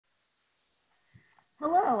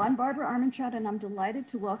Hello, I'm Barbara Armantrout, and I'm delighted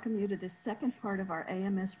to welcome you to this second part of our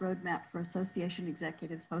AMS Roadmap for Association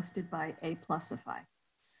Executives hosted by Aplusify.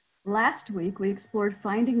 Last week, we explored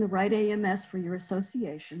finding the right AMS for your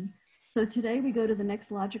association, so today we go to the next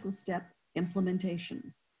logical step,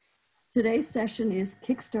 implementation. Today's session is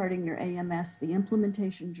Kickstarting Your AMS, the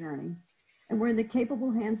implementation journey, and we're in the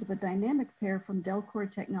capable hands of a dynamic pair from DelCor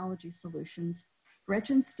Technology Solutions,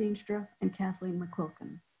 Gretchen Steenstra and Kathleen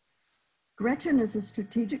McQuilkin. Gretchen is a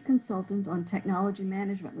strategic consultant on technology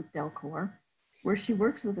management with DelCor, where she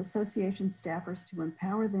works with association staffers to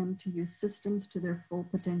empower them to use systems to their full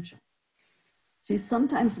potential. She's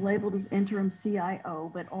sometimes labeled as interim CIO,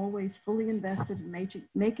 but always fully invested in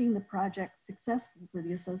making the project successful for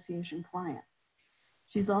the association client.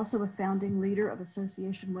 She's also a founding leader of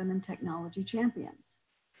Association Women Technology Champions.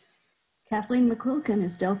 Kathleen McQuilkin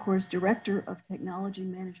is DelCor's Director of Technology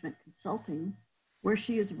Management Consulting, where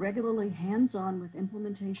she is regularly hands-on with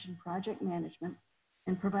implementation project management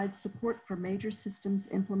and provides support for major systems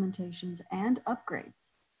implementations and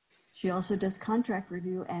upgrades. She also does contract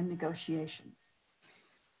review and negotiations.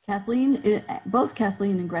 Both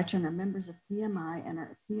Kathleen and Gretchen are members of PMI and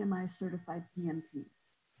are PMI certified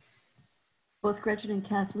PMPs. Both Gretchen and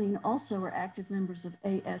Kathleen also are active members of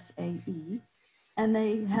ASAE, and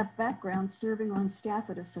they have backgrounds serving on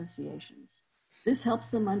staff at associations. This helps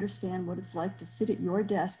them understand what it's like to sit at your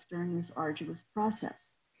desk during this arduous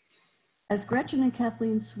process. As Gretchen and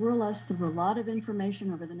Kathleen swirl us through a lot of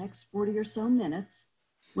information over the next 40 or so minutes,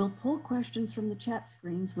 we'll pull questions from the chat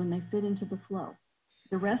screens when they fit into the flow.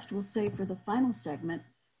 The rest we'll save for the final segment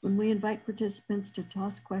when we invite participants to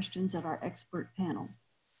toss questions at our expert panel.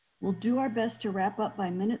 We'll do our best to wrap up by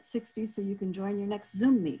minute 60 so you can join your next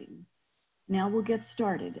Zoom meeting. Now we'll get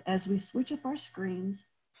started. As we switch up our screens,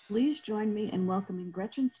 please join me in welcoming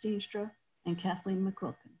Gretchen Steenstra and Kathleen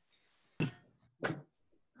McQuilkin.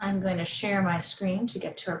 I'm going to share my screen to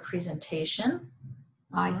get to our presentation.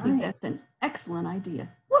 I think that's an excellent idea.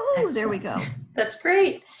 Woohoo, there we go. That's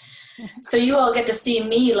great. So you all get to see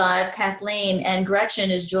me live, Kathleen, and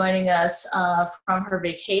Gretchen is joining us from her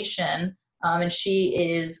vacation, and she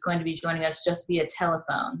is going to be joining us just via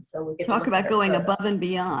telephone. So we get talk to about going above and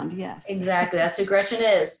beyond. Yes, exactly. That's who Gretchen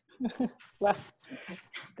is. Well,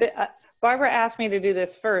 Barbara asked me to do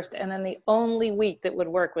this first, and then the only week that would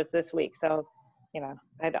work was this week. So, you know,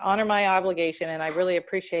 I had to honor my obligation, and I really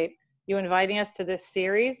appreciate you inviting us to this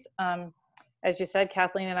series. As you said,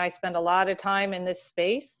 Kathleen and I spend a lot of time in this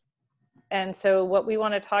space. And so what we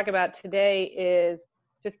want to talk about today is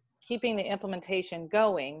just keeping the implementation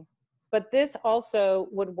going. But this also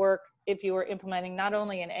would work if you were implementing not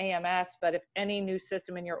only an AMS, but if any new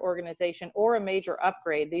system in your organization or a major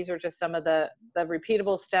upgrade. These are just some of the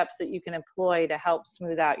repeatable steps that you can employ to help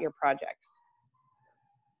smooth out your projects.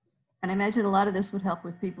 And I imagine a lot of this would help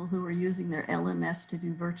with people who are using their LMS to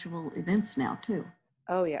do virtual events now too.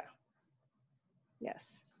 Oh yeah,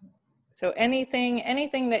 yes. So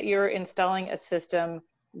anything that you're installing a system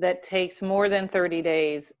that takes more than 30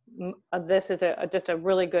 days, this is just a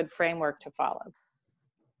really good framework to follow.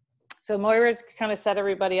 So Moira kind of set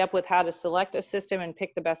everybody up with how to select a system and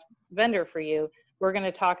pick the best vendor for you. We're going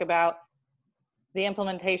to talk about the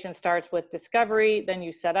implementation starts with discovery, then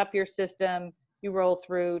you set up your system, you roll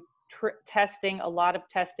through testing, a lot of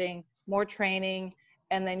testing, more training,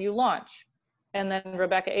 and then you launch. And then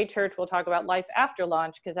Rebecca A. Church will talk about life after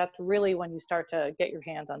launch, because that's really when you start to get your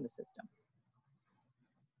hands on the system.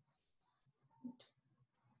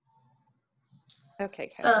 Okay,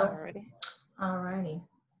 Kathleen, already. All righty.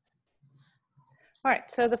 All right,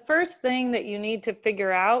 so the first thing that you need to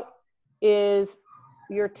figure out is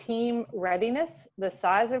your team readiness, the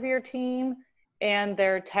size of your team, and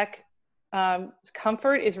their tech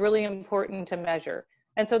comfort is really important to measure.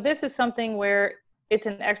 And so this is something where it's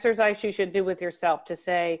an exercise you should do with yourself to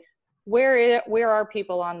say, where are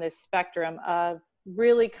people on this spectrum of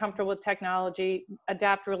really comfortable with technology,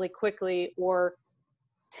 adapt really quickly, or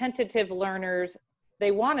tentative learners? They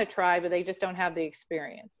want to try, but they just don't have the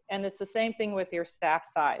experience. And it's the same thing with your staff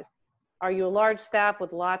size. Are you a large staff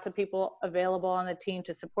with lots of people available on the team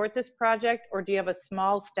to support this project? Or do you have a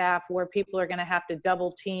small staff where people are going to have to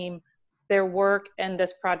double team their work and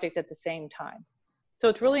this project at the same time? So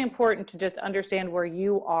it's really important to just understand where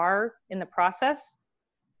you are in the process.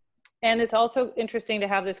 And it's also interesting to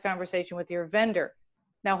have this conversation with your vendor.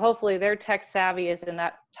 Now, hopefully their tech savvy is in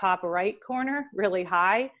that top right corner, really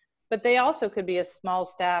high, but they also could be a small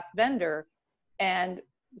staff vendor. And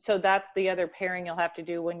so that's the other pairing you'll have to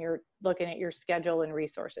do when you're looking at your schedule and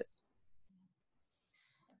resources.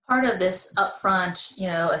 Part of this upfront,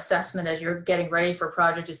 assessment as you're getting ready for a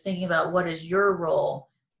project is thinking about what is your role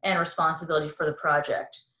and responsibility for the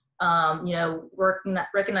project. You know,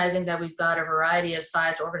 recognizing that we've got a variety of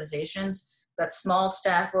size organizations, but small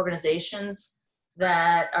staff organizations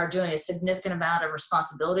that are doing a significant amount of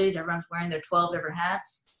responsibilities. Everyone's wearing their 12 different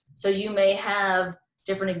hats. So you may have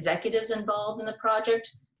different executives involved in the project,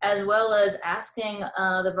 as well as asking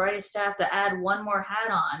the variety of staff to add one more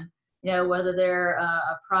hat on, you know, whether they're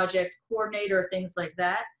a project coordinator or things like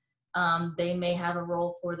that. They may have a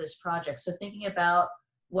role for this project. So thinking about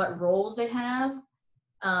what roles they have,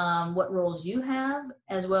 what roles you have,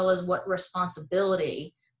 as well as what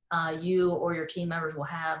responsibility you or your team members will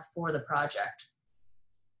have for the project.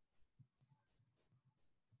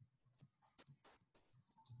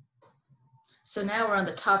 So now we're on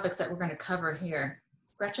the topics that we're going to cover here.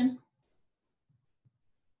 Gretchen?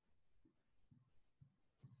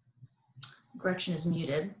 Gretchen is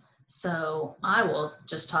muted, so I will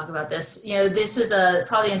just talk about this. You know, this is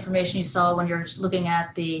probably information you saw when you're looking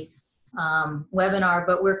at the webinar,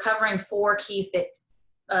 but we're covering 4 key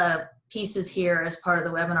pieces here as part of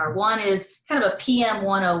the webinar. One is kind of a PM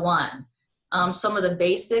 101, some of the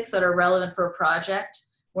basics that are relevant for a project.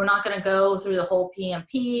 We're not going to go through the whole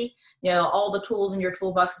PMP, you know, all the tools in your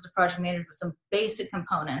toolbox as a project manager, but some basic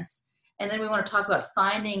components. And then we want to talk about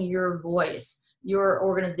finding your voice, your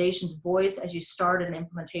organization's voice as you start an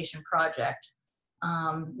implementation project,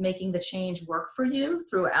 making the change work for you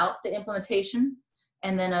throughout the implementation.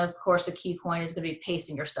 And then, of course, a key point is going to be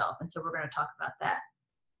pacing yourself. And so we're going to talk about that.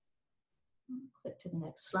 Click to the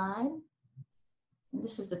next slide. And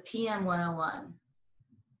this is the PM 101.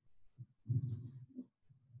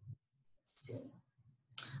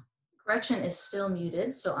 Gretchen is still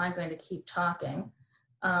muted, so I'm going to keep talking.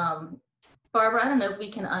 Barbara, I don't know if we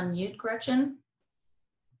can unmute Gretchen.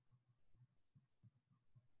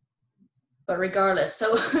 But regardless,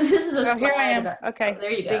 so this is a slide. Here I am. Okay. Oh,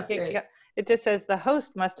 there you go. It just says the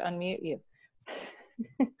host must unmute you.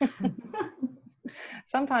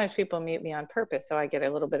 Sometimes people mute me on purpose, so I get a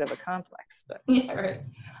little bit of a complex. But yeah,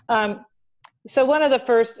 right. So one of the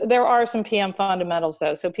first, there are some PM fundamentals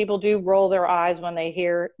though. So people do roll their eyes when they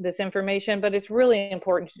hear this information, but it's really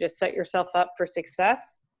important to just set yourself up for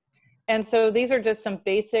success. And so these are just some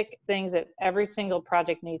basic things that every single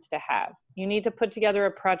project needs to have. You need to put together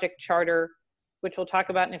a project charter, which we'll talk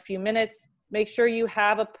about in a few minutes. Make sure you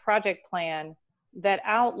have a project plan that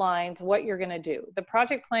outlines what you're going to do. The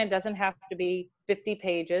project plan doesn't have to be 50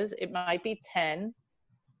 pages. It might be 10.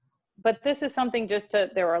 But this is something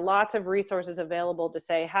there are lots of resources available to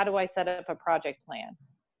say, how do I set up a project plan?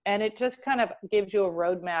 And it just kind of gives you a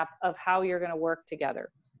roadmap of how you're going to work together.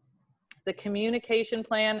 The communication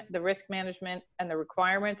plan, the risk management, and the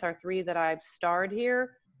requirements are 3 that I've starred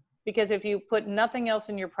here, because if you put nothing else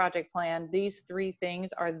in your project plan, these 3 things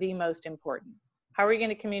are the most important. How are you going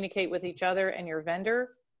to communicate with each other and your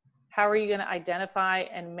vendor? How are you going to identify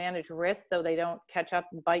and manage risks so they don't catch up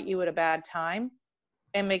and bite you at a bad time?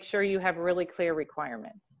 And make sure you have really clear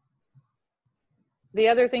requirements. The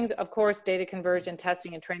other things, of course, data conversion,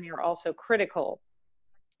 testing, and training are also critical.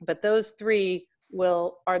 But those 3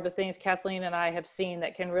 are the things Kathleen and I have seen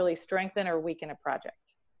that can really strengthen or weaken a project.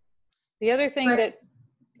 The other thing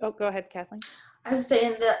oh, go ahead, Kathleen. I was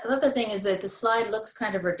saying the other thing is that the slide looks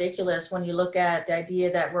kind of ridiculous when you look at the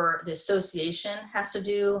idea that the association has to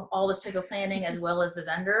do all this type of planning as well as the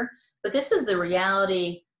vendor. But this is the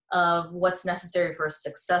reality of what's necessary for a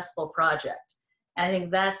successful project. And I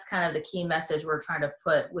think that's kind of the key message we're trying to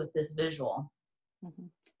put with this visual. Mm-hmm.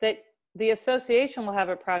 That the association will have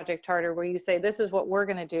a project charter where you say, this is what we're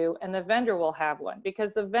going to do, and the vendor will have one,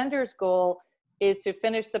 because the vendor's goal is to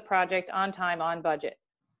finish the project on time, on budget.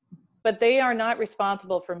 But they are not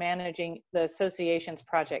responsible for managing the association's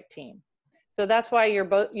project team. So that's why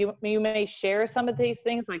you may share some of these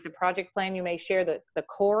things, like the project plan, you may share the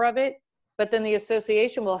core of it, but then the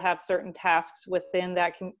association will have certain tasks within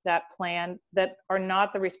that plan that are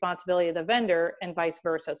not the responsibility of the vendor, and vice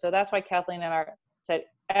versa. So that's why Kathleen and I said,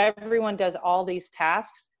 everyone does all these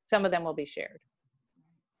tasks. Some of them will be shared.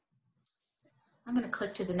 I'm going to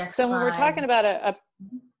click to the next slide. So when we're talking about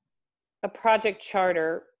a project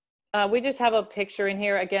charter, we just have a picture in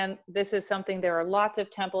here. Again, this is something, there are lots of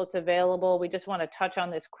templates available. We just want to touch on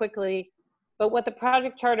this quickly. But what the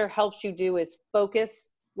project charter helps you do is focus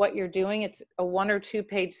what you're doing. It's a 1 or 2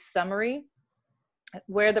 page summary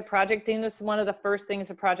where the project team, this is one of the first things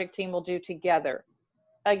the project team will do together.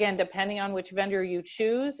 Again, depending on which vendor you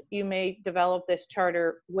choose, you may develop this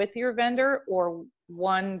charter with your vendor or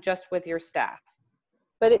one just with your staff.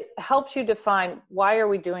 But it helps you define, why are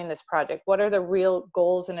we doing this project? What are the real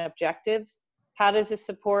goals and objectives? How does this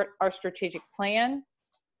support our strategic plan?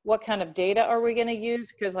 What kind of data are we going to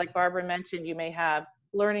use? Because like Barbara mentioned, you may have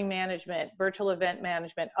learning management, virtual event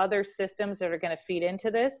management, other systems that are going to feed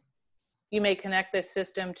into this. You may connect this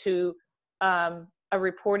system to a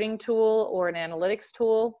reporting tool or an analytics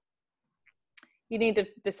tool. You need to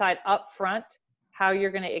decide upfront how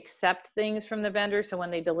you're going to accept things from the vendor. So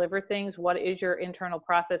when they deliver things, what is your internal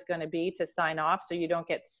process going to be to sign off so you don't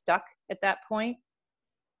get stuck at that point?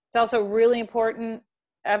 It's also really important.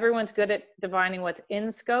 Everyone's good at defining what's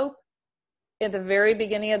in scope. At the very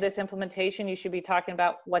beginning of this implementation, you should be talking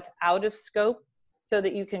about what's out of scope so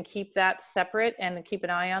that you can keep that separate and keep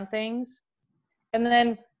an eye on things. And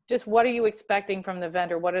then just what are you expecting from the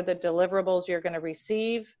vendor? What are the deliverables you're going to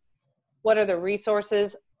receive? What are the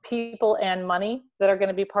resources, people, and money that are going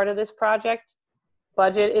to be part of this project?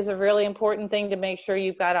 Budget is a really important thing to make sure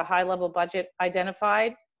you've got a high-level budget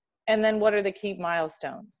identified. And then what are the key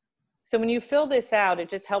milestones? So when you fill this out, it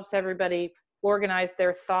just helps everybody organize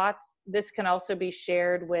their thoughts. This can also be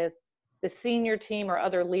shared with the senior team or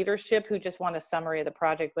other leadership who just want a summary of the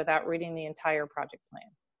project without reading the entire project plan.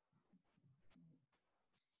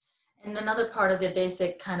 And another part of the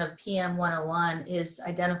basic kind of PM 101 is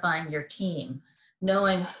identifying your team,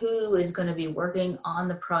 knowing who is going to be working on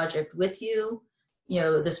the project with you, you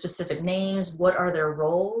know, the specific names, what are their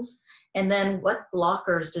roles, and then what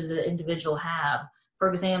blockers does the individual have. For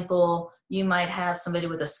example, you might have somebody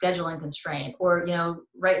with a scheduling constraint, or, you know,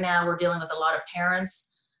 right now we're dealing with a lot of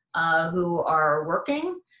parents who are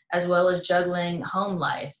working as well as juggling home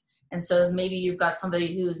life. And so maybe you've got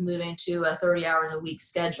somebody who's moving to a 30 hours a week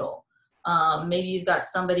schedule. Maybe you've got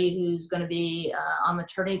somebody who's going to be on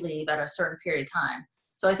maternity leave at a certain period of time.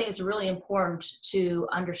 So I think it's really important to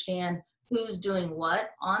understand who's doing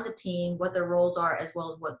what on the team, what their roles are, as well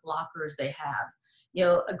as what blockers they have. You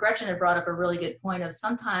know, Gretchen had brought up a really good point of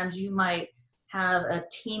sometimes you might have a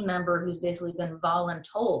team member who's basically been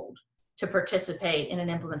voluntold to participate in an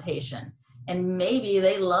implementation. And maybe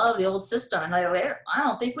they love the old system and they're like, I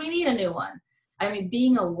don't think we need a new one. I mean,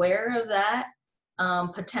 being aware of that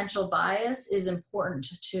potential bias is important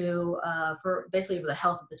to for basically the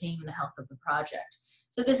health of the team and the health of the project.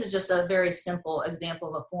 So this is just a very simple example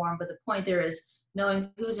of a form, but the point there is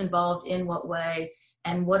knowing who's involved in what way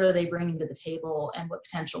and what are they bringing to the table and what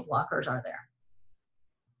potential blockers are there.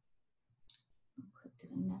 Click to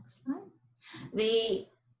the next slide.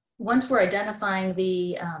 Once we're identifying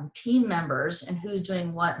the team members and who's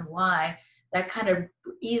doing what and why, that kind of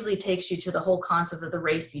easily takes you to the whole concept of the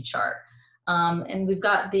RACI chart. And we've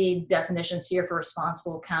got the definitions here for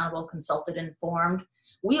responsible, accountable, consulted, informed.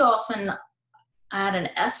 We often add an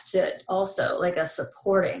S to it also, like a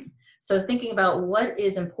supporting. So thinking about what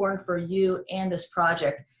is important for you and this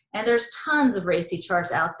project. And there's tons of RACI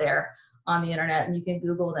charts out there on the internet, and you can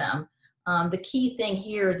Google them. The key thing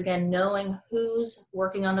here is, again, knowing who's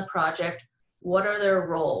working on the project, what are their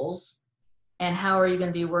roles, and how are you going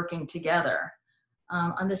to be working together.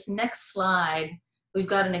 On this next slide, we've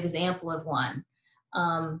got an example of one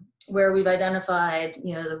where we've identified,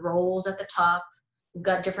 you know, the roles at the top. We've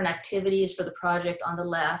got different activities for the project on the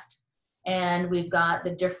left, and we've got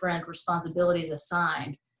the different responsibilities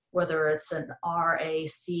assigned, whether it's an R, A,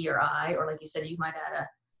 C, or I, or like you said, you might add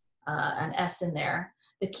an S in there.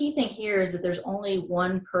 The key thing here is that there's only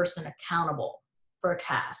one person accountable for a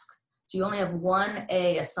task. So you only have one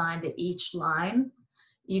A assigned to each line.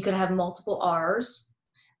 You could have multiple R's.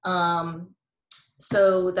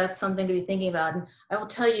 So that's something to be thinking about. And I will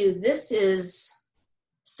tell you, this is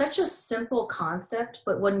such a simple concept,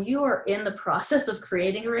 but when you are in the process of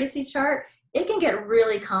creating a RACI chart, it can get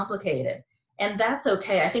really complicated. And that's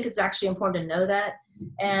okay. I think it's actually important to know that.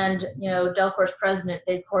 And, you know, DelCor's president,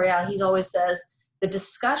 Dave Coryell, he always says, the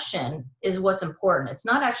discussion is what's important. It's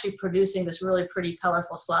not actually producing this really pretty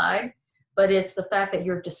colorful slide, but it's the fact that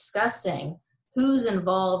you're discussing who's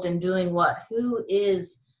involved in doing what, who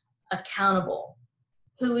is accountable,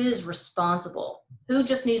 who is responsible, who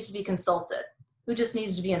just needs to be consulted, who just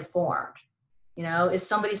needs to be informed, you know, is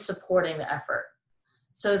somebody supporting the effort?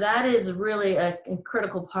 So that is really a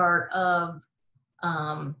critical part of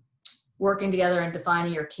working together and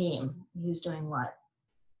defining your team, who's doing what.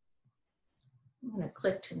 I'm going to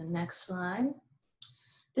click to the next slide.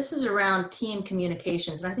 This is around team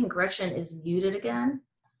communications, and I think Gretchen is muted again.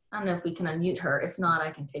 I don't know if we can unmute her. If not, I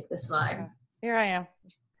can take this slide. Here I am.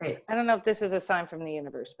 Great. I don't know if this is a sign from the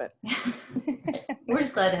universe, but we're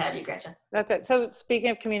just glad to have you, Gretchen. That's it. So speaking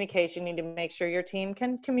of communication, you need to make sure your team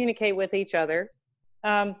can communicate with each other.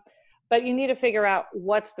 But you need to figure out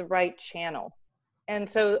what's the right channel. And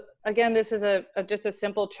so again, this is just a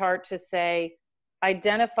simple chart to say,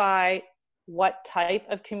 identify what type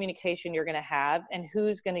of communication you're going to have and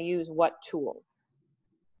who's going to use what tool.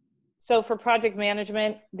 So for project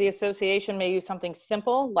management, the association may use something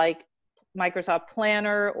simple like Microsoft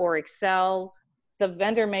Planner or Excel. The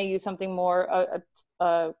vendor may use something more,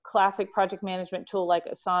 a classic project management tool like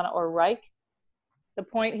Asana or Rike. The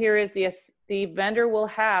point here is the vendor will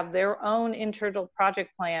have their own internal project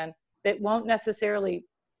plan that won't necessarily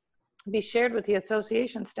be shared with the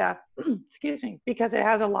association staff, excuse me, because it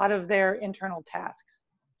has a lot of their internal tasks.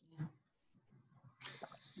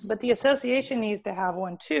 But the association needs to have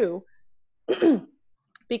one too,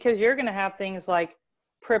 because you're going to have things like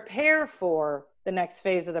prepare for the next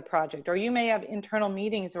phase of the project, or you may have internal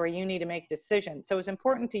meetings where you need to make decisions. So it's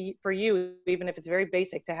important for you, even if it's very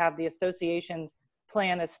basic, to have the association's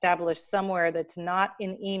plan established somewhere that's not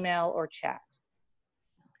in email or chat.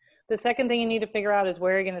 The second thing you need to figure out is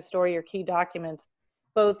where you're going to store your key documents,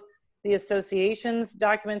 both the association's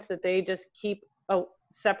documents that they just keep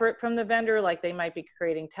separate from the vendor, like they might be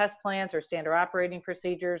creating test plans or standard operating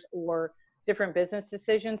procedures or different business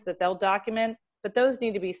decisions that they'll document, but those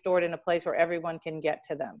need to be stored in a place where everyone can get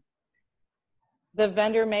to them. The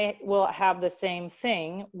vendor will have the same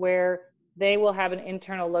thing where they will have an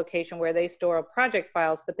internal location where they store project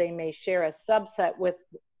files, but they may share a subset with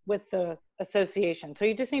the association. So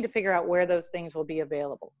you just need to figure out where those things will be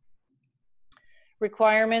available.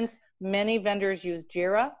 Requirements, many vendors use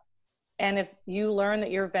Jira. And if you learn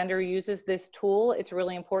that your vendor uses this tool, it's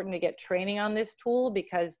really important to get training on this tool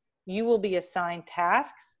because you will be assigned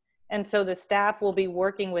tasks. And so the staff will be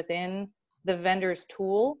working within the vendor's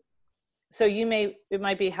tool. So it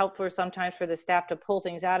might be helpful sometimes for the staff to pull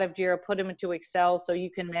things out of Jira, put them into Excel so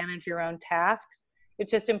you can manage your own tasks.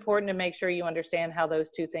 It's just important to make sure you understand how those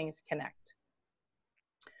two things connect.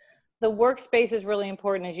 The workspace is really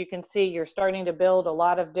important. As you can see, you're starting to build a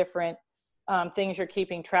lot of different things you're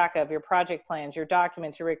keeping track of, your project plans, your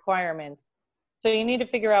documents, your requirements. So you need to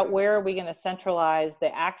figure out where are we going to centralize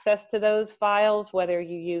the access to those files, whether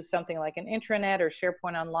you use something like an intranet or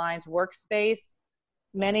SharePoint Online's workspace.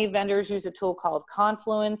 Many vendors use a tool called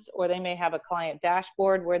Confluence, or they may have a client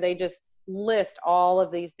dashboard where they just list all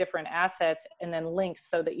of these different assets and then links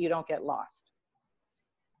so that you don't get lost.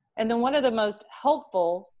 And then one of the most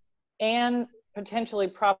helpful and potentially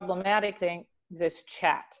problematic things is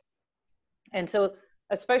chat. And so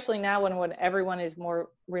especially now when everyone is more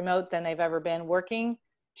remote than they've ever been working,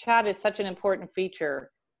 chat is such an important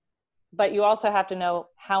feature. But you also have to know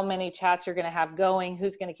how many chats you're going to have going,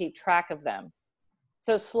 who's going to keep track of them.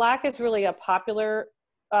 So Slack is really a popular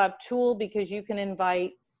tool because you can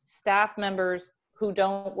invite staff members who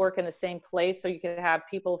don't work in the same place. So you can have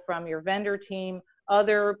people from your vendor team,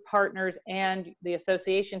 other partners, and the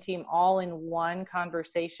association team all in one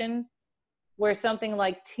conversation, where something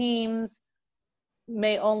like Teams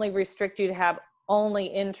may only restrict you to have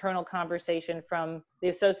only internal conversation from the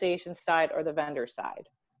association side or the vendor side.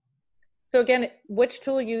 So again, which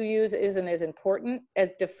tool you use isn't as important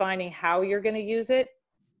as defining how you're going to use it.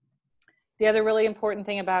 The other really important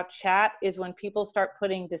thing about chat is when people start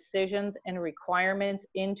putting decisions and requirements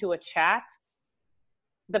into a chat,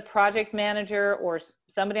 the project manager or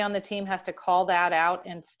somebody on the team has to call that out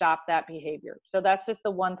and stop that behavior. So that's just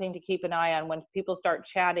the one thing to keep an eye on when people start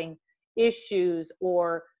chatting issues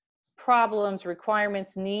or problems,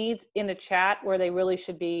 requirements, needs in a chat where they really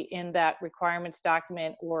should be in that requirements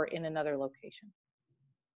document or in another location.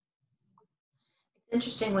 It's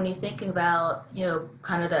interesting when you're thinking about,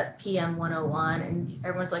 kind of that PM 101 and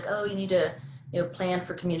everyone's like, oh, you need to, plan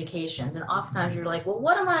for communications. And oftentimes you're like, well,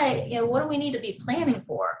 what do we need to be planning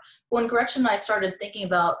for? When Gretchen and I started thinking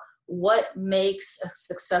about what makes a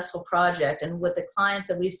successful project and what the clients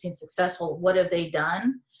that we've seen successful, what have they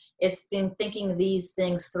done? It's been thinking these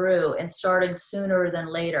things through and starting sooner than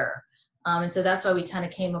later. And so that's why we kind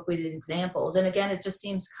of came up with these examples. And again, it just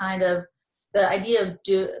seems kind of the idea of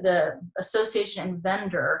the association and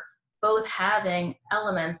vendor both having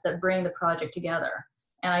elements that bring the project together.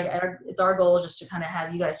 And it's our goal just to kind of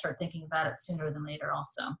have you guys start thinking about it sooner than later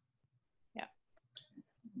also. Yeah.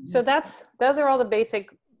 So those are all the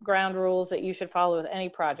basic ground rules that you should follow with any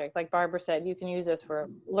project. Like Barbara said, you can use this for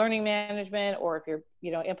learning management, or if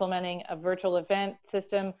you're implementing a virtual event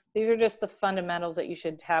system. These are just the fundamentals that you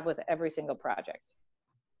should have with every single project.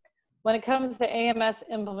 When it comes to AMS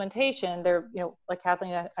implementation, there, like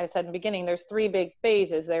Kathleen, I said in the beginning, there's three big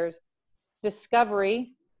phases. There's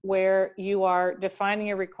discovery, where you are defining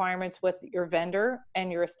your requirements with your vendor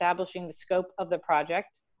and you're establishing the scope of the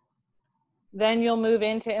project. Then you'll move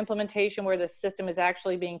into implementation, where the system is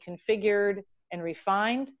actually being configured and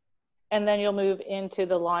refined. And then you'll move into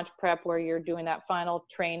the launch prep, where you're doing that final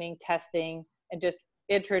training, testing, and just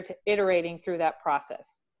iterating through that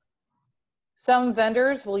process. Some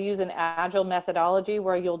vendors will use an agile methodology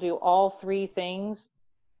where you'll do all three things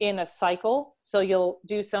in a cycle. So you'll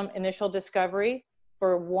do some initial discovery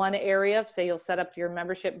for one area. Say you'll set up your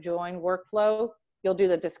membership join workflow. You'll do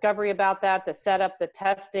the discovery about that, the setup, the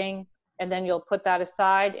testing, and then you'll put that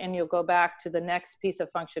aside and you'll go back to the next piece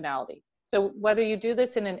of functionality. So whether you do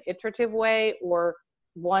this in an iterative way or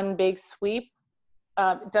one big sweep,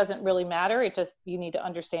 it doesn't really matter. It just, you need to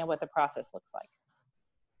understand what the process looks like.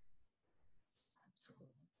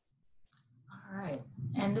 All right,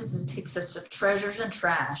 and this takes us to treasures and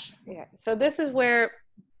trash. Yeah, so this is where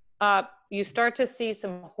you start to see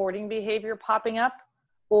some hoarding behavior popping up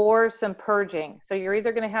or some purging. So you're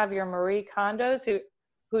either going to have your Marie Kondos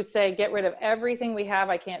who say, get rid of everything we have.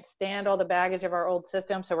 I can't stand all the baggage of our old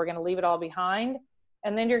system, so we're going to leave it all behind.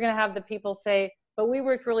 And then you're going to have the people say, but we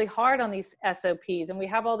worked really hard on these SOPs and we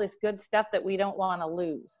have all this good stuff that we don't want to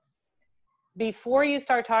lose. Before you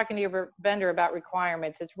start talking to your vendor about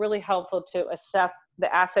requirements, it's really helpful to assess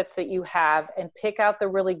the assets that you have and pick out the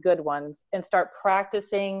really good ones and start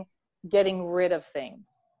practicing getting rid of things.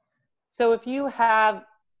 So if you have,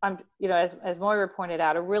 you know, as Moira pointed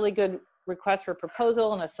out, a really good request for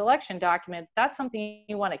proposal and a selection document, that's something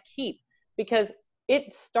you want to keep because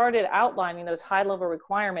it started outlining those high-level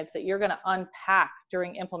requirements that you're going to unpack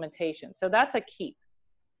during implementation. So that's a keep.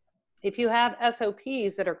 If you have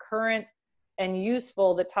SOPs that are current and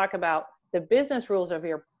useful that talk about the business rules of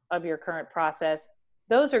your current process,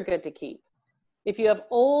 those are good to keep. If you have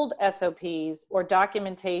old SOPs or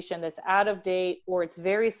documentation that's out of date or it's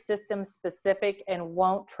very system specific and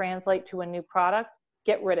won't translate to a new product,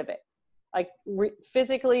 get rid of it. Like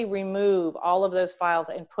physically remove all of those files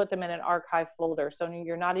and put them in an archive folder so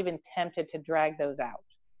you're not even tempted to drag those out.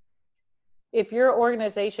 If your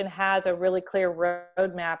organization has a really clear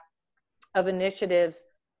roadmap of initiatives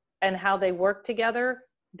and how they work together,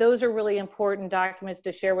 those are really important documents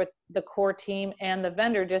to share with the core team and the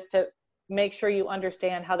vendor just to make sure you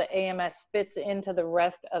understand how the AMS fits into the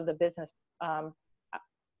rest of the business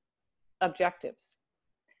objectives.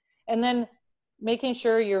 And then making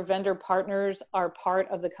sure your vendor partners are part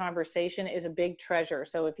of the conversation is a big treasure.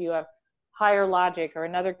 So if you have Higher Logic or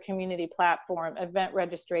another community platform, event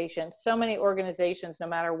registration, so many organizations, no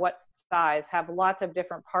matter what size, have lots of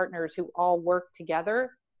different partners who all work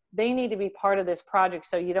together. They need to be part of this project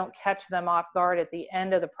so you don't catch them off guard at the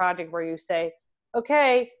end of the project where you say,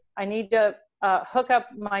 okay, I need to hook up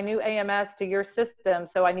my new AMS to your system,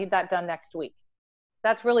 so I need that done next week.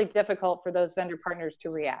 That's really difficult for those vendor partners to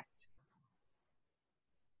react.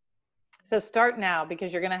 So start now,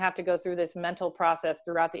 because you're going to have to go through this mental process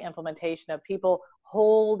throughout the implementation of people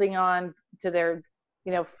holding on to their,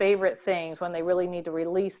 you know, favorite things when they really need to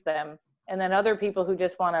release them, and then other people who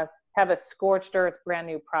just want to have a scorched earth brand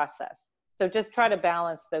new process. So just try to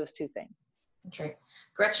balance those two things. That's right.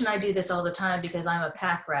 Gretchen and I do this all the time because I'm a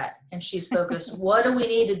pack rat and she's focused. What do we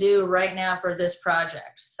need to do right now for this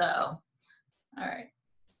project? So, all right.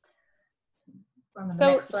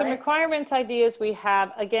 So some requirements ideas we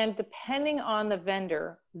have, again, depending on the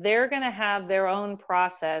vendor, they're going to have their own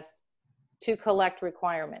process to collect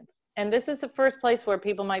requirements. And this is the first place where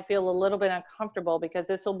people might feel a little bit uncomfortable because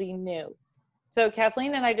this will be new. So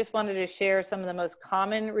Kathleen and I just wanted to share some of the most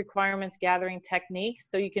common requirements gathering techniques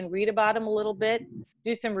so you can read about them a little bit,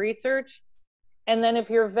 do some research. And then if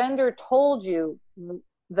your vendor told you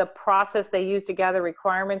the process they use to gather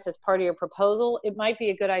requirements as part of your proposal, it might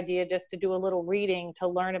be a good idea just to do a little reading to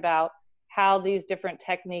learn about how these different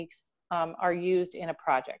techniques are used in a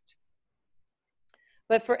project.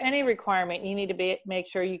 But for any requirement, you need to make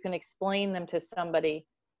sure you can explain them to somebody.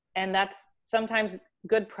 And that's sometimes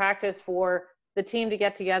good practice for the team to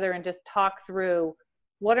get together and just talk through,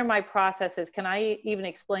 what are my processes? Can I even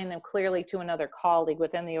explain them clearly to another colleague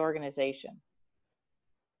within the organization?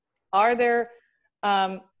 Are there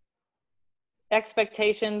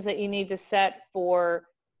expectations that you need to set for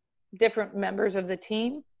different members of the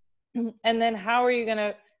team? And then how are you going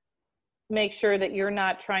to make sure that you're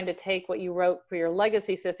not trying to take what you wrote for your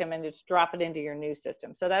legacy system and just drop it into your new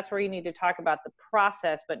system? So that's where you need to talk about the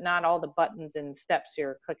process, but not all the buttons and steps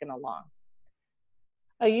you're clicking along.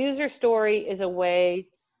 A user story is a way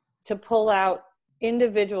to pull out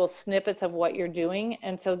individual snippets of what you're doing.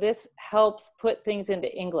 And so this helps put things into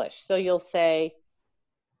English. So you'll say,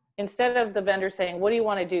 instead of the vendor saying, what do you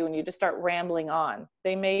want to do? And you just start rambling on.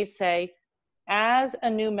 They may say, as a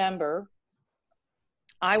new member,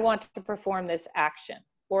 I want to perform this action.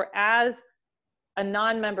 Or as a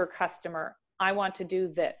non-member customer, I want to do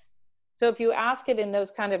this. So if you ask it in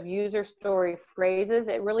those kind of user story phrases,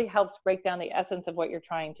 it really helps break down the essence of what you're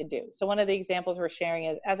trying to do. So one of the examples we're sharing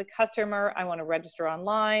is, as a customer, I want to register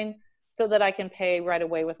online. so that I can pay right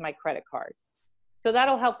away with my credit card. So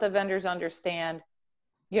that'll help the vendors understand,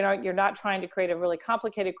 you know, you're not trying to create a really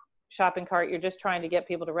complicated shopping cart. You're just trying to get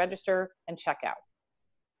people to register and check out.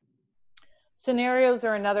 Scenarios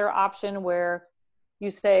are another option where you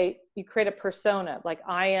say, you create a persona, like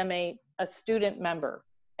I am a student member,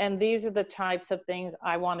 and these are the types of things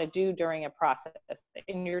I want to do during a process,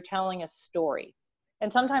 and you're telling a story.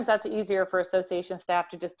 And sometimes that's easier for association staff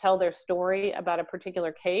to just tell their story about a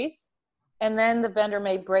particular case, and then the vendor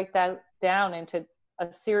may break that down into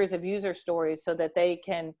a series of user stories so that they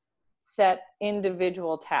can set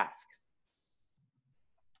individual tasks.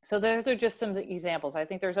 So those are just some examples. I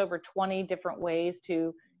think there's over 20 different ways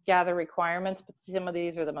to gather requirements, but some of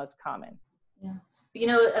these are the most common. Yeah. You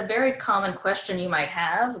know, a very common question you might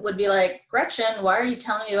have would be like, Gretchen, why are you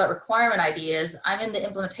telling me about requirement ideas? I'm in the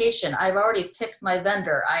implementation. I've already picked my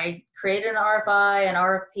vendor. I created an RFI, an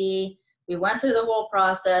RFP. We went through the whole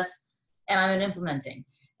process and I'm implementing.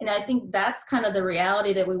 And I think that's kind of the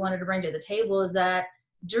reality that we wanted to bring to the table, is that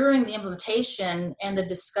during the implementation and the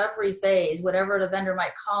discovery phase, whatever the vendor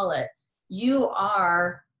might call it, you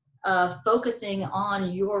are focusing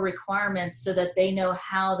on your requirements so that they know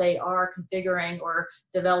how they are configuring or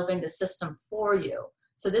developing the system for you.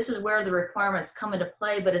 So this is where the requirements come into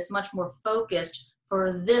play, but it's much more focused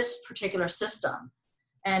for this particular system.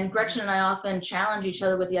 And Gretchen and I often challenge each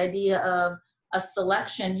other with the idea of a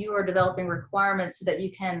selection. You are developing requirements so that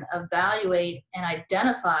you can evaluate and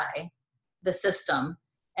identify the system.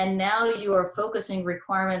 And now you are focusing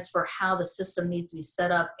requirements for how the system needs to be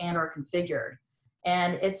set up and or configured.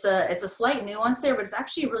 And it's a slight nuance there, but it's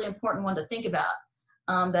actually a really important one to think about,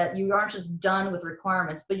 that you aren't just done with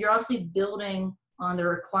requirements, but you're obviously building on the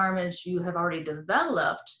requirements you have already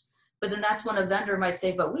developed. But then that's when a vendor might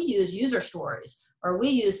say, but we use user stories or we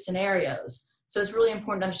use scenarios. So it's really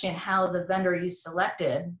important to understand how the vendor you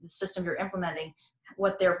selected, the system you're implementing,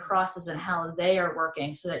 what their process and how they are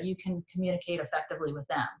working so that you can communicate effectively with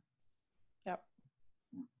them. Yep.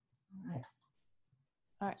 All right.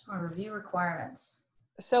 All right. So review requirements.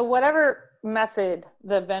 So whatever method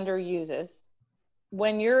the vendor uses,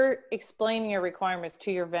 when you're explaining your requirements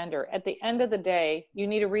to your vendor, at the end of the day, you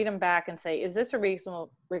need to read them back and say, is this a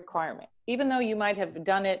reasonable requirement? Even though you might have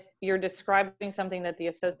done it, you're describing something that the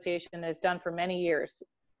association has done for many years.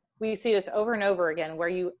 We see this over and over again where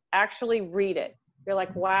you actually read it. You're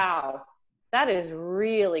like, wow, that is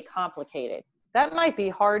really complicated. That might be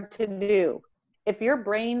hard to do. If your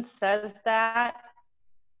brain says that,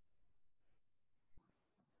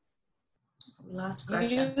 we lost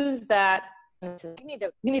Gretchen. use that. You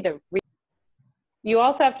need to read. You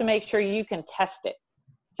also have to make sure you can test it.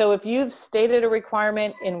 So if you've stated a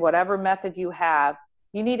requirement in whatever method you have,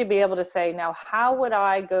 you need to be able to say, now, how would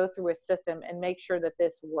I go through a system and make sure that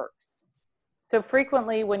this works? So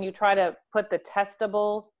frequently when you try to put the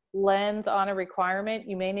testable lens on a requirement,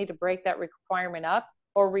 you may need to break that requirement up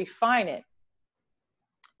or refine it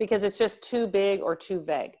because it's just too big or too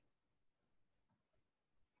vague.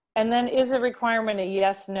 And then is a requirement a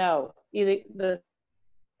yes, no? Either the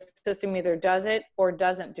system either does it or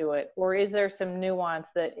doesn't do it, or is there some nuance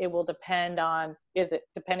that it will depend on? Is it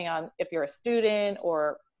depending on if you're a student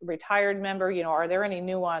or retired member, you know, are there any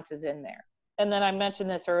nuances in there? And then I mentioned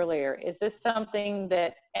this earlier, is this something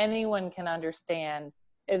that anyone can understand?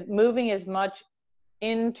 Is moving as much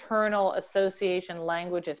internal association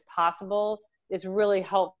language as possible is really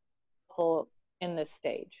helpful in this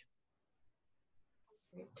stage.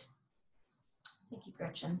 Great. Thank you,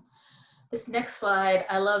 Gretchen. This next slide,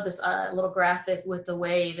 I love this little graphic with the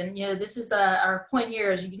wave. And, you know, this is our point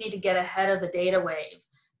here is you need to get ahead of the data wave.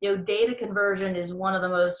 You know, data conversion is one of the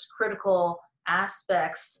most critical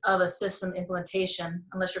aspects of a system implementation,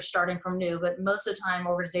 unless you're starting from new, but most of the time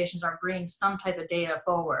organizations are bringing some type of data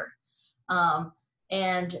forward.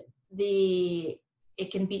 And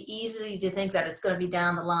it can be easy to think that it's going to be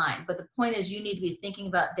down the line, but the point is you need to be thinking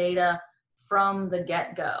about data from the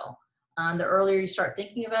get-go. The earlier you start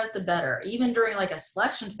thinking about it, the better. Even during like a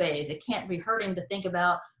selection phase, it can't be hurting to think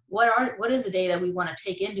about what is the data we want to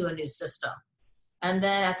take into a new system. And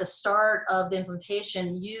then at the start of the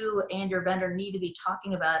implementation, you and your vendor need to be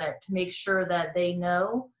talking about it to make sure that they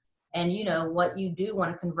know and you know what you do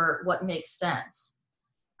want to convert, what makes sense.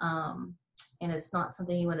 And it's not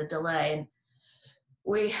something you want to delay. And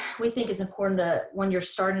we think it's important that when you're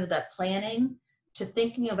starting with that planning, to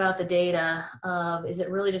thinking about the data of, is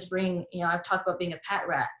it really just bringing, you know, I've talked about being a pack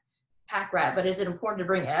rat, but is it important to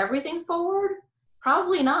bring everything forward?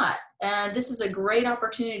 Probably not. And this is a great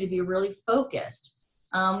opportunity to be really focused.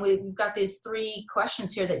 We've got these 3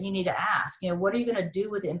 questions here that you need to ask. You know, what are you going to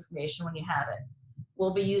do with the information when you have it?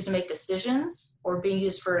 will be used to make decisions or being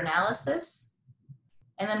used for analysis?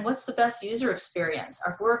 And then what's the best user experience?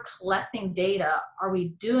 If we're collecting data, are we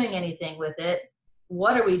doing anything with it?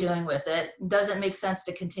 What are we doing with it? Does it make sense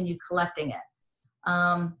to continue collecting it?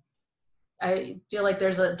 I feel like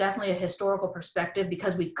there's definitely a historical perspective,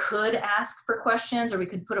 because we could ask for questions or we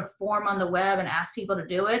could put a form on the web and ask people to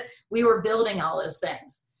do it. We were building all those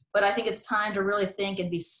things. But I think it's time to really think and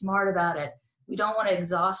be smart about it. We don't want to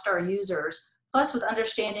exhaust our users. Plus, with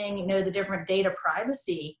understanding, the different data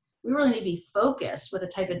privacy, we really need to be focused with the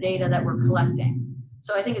type of data that we're collecting.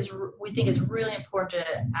 So I think we think it's really important to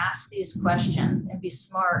ask these questions and be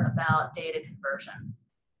smart about data conversion.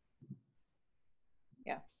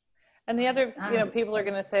 And the other, people are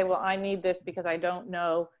going to say, well, I need this because I don't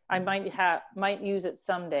know, I might use it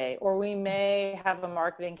someday, or we may have a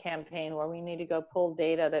marketing campaign where we need to go pull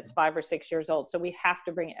data that's 5 or 6 years old. So we have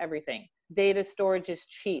to bring everything. Data storage is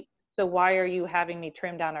cheap. So why are you having me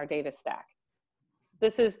trim down our data stack?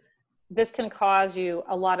 This can cause you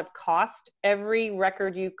a lot of cost. Every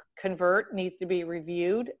record you convert needs to be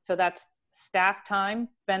reviewed. So that's staff time,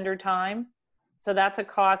 vendor time. So that's a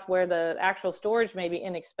cost where the actual storage may be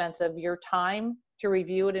inexpensive. Your time to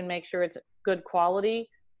review it and make sure it's good quality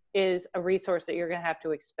is a resource that you're going to have to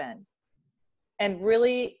expend. And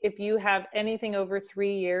really, if you have anything over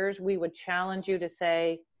 3 years, we would challenge you to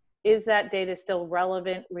say, is that data still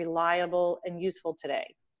relevant, reliable, and useful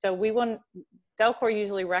today? So DelCor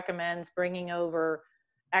usually recommends bringing over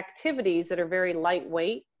activities that are very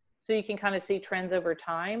lightweight, so you can kind of see trends over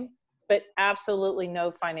time, but absolutely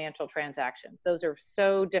no financial transactions. Those are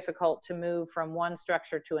so difficult to move from one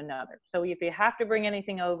structure to another. So if you have to bring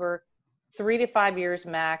anything over, 3 to 5 years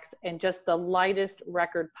max, and just the lightest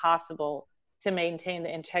record possible to maintain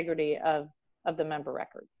the integrity of the member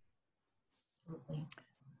record. Absolutely.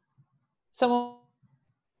 So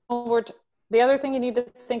the other thing you need to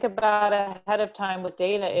think about ahead of time with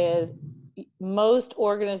data is most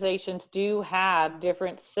organizations do have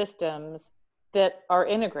different systems that are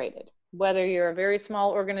integrated. Whether you're a very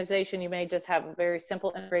small organization, you may just have a very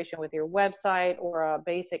simple integration with your website or a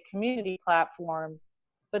basic community platform.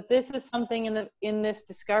 But this is something in this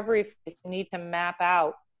discovery phase, you need to map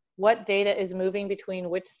out what data is moving between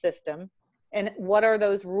which system, and what are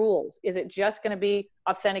those rules? Is it just going to be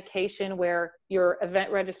authentication where your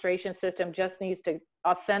event registration system just needs to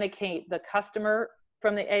authenticate the customer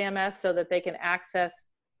from the AMS so that they can access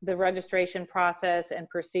the registration process and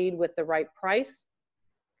proceed with the right price?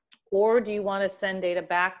 Or do you want to send data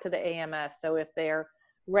back to the AMS? So if they're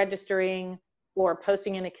registering or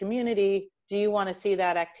posting in a community, do you want to see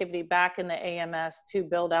that activity back in the AMS to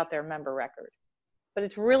build out their member record? But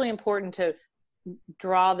it's really important to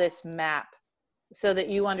draw this map so that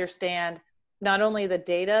you understand not only the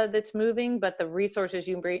data that's moving, but the resources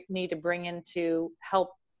you need to bring in to help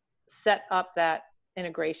set up that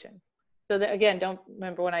integration. So that, again, don't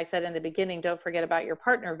remember when I said in the beginning, don't forget about your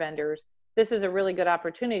partner vendors. This is a really good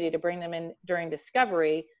opportunity to bring them in during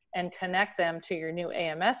discovery and connect them to your new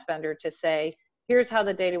AMS vendor to say, here's how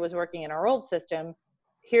the data was working in our old system.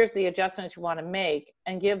 Here's the adjustments you want to make,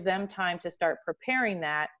 and give them time to start preparing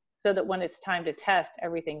that so that when it's time to test,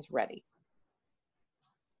 everything's ready.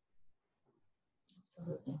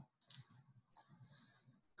 Absolutely.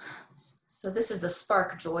 So this is the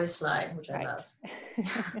Spark Joy slide, which I love.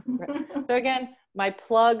 Right. So again, my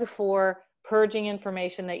plug for purging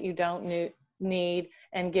information that you don't need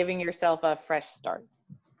and giving yourself a fresh start.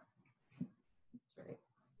 Great.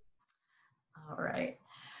 All right.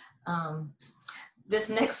 This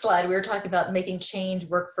next slide, we were talking about making change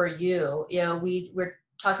work for you. We're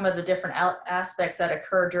talking about the different aspects that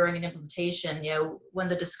occur during an implementation. When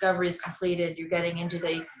the discovery is completed, you're getting into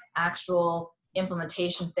the actual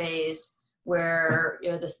implementation phase where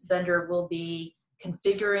this vendor will be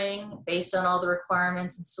configuring based on all the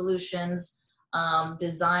requirements and solutions,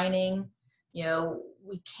 designing.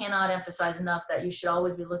 We cannot emphasize enough that you should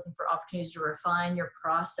always be looking for opportunities to refine your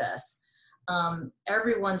process.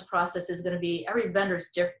 Everyone's process is going to be, every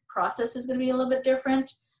vendor's process is going to be a little bit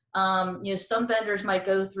different. Some vendors might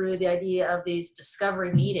go through the idea of these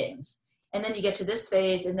discovery meetings, and then you get to this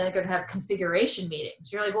phase and they're going to have configuration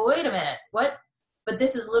meetings. You're like, well, wait a minute, what? But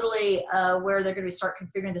this is literally where they're going to start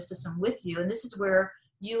configuring the system with you. And this is where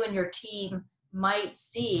you and your team might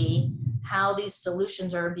see how these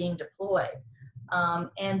solutions are being deployed.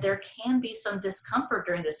 And there can be some discomfort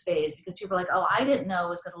during this phase because people are like, oh, I didn't know it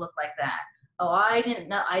was going to look like that. Oh, I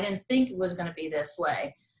didn't think it was going to be this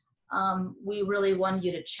way. We really want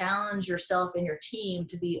you to challenge yourself and your team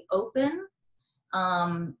to be open,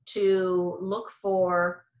 to look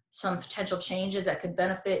for some potential changes that could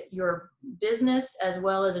benefit your business, as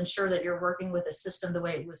well as ensure that you're working with a system the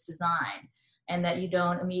way it was designed, and that you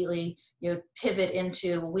don't immediately pivot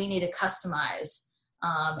into, well, we need to customize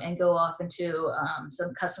and go off into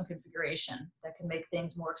some custom configuration that can make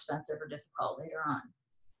things more expensive or difficult later on.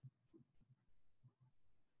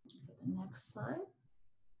 The next slide.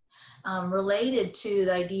 Related to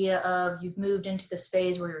the idea of you've moved into this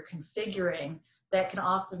phase where you're configuring, that can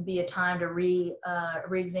often be a time to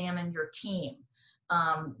re-examine your team.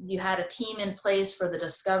 You had a team in place for the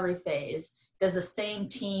discovery phase. Does the same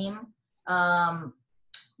team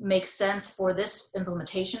make sense for this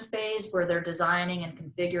implementation phase where they're designing and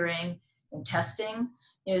configuring and testing?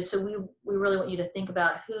 So we really want you to think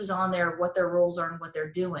about who's on there, what their roles are, and what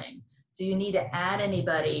they're doing. Do you need to add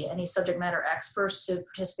anybody, any subject matter experts to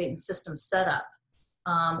participate in system setup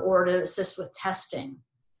or to assist with testing?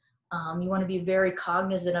 You want to be very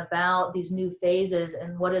cognizant about these new phases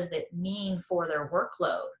and what does it mean for their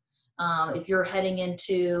workload. If you're heading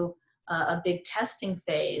into a big testing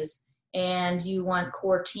phase and you want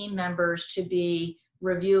core team members to be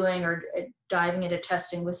reviewing or diving into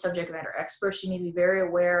testing with subject matter experts, you need to be very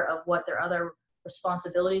aware of what their other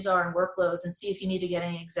responsibilities are and workloads, and see if you need to get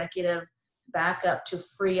any executive backup to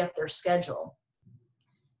free up their schedule.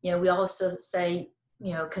 We also say,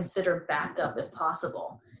 consider backup if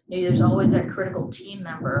possible. There's always that critical team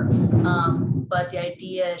member, but the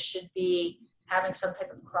idea should be having some type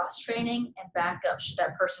of cross-training and backup should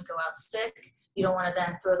that person go out sick. You don't want to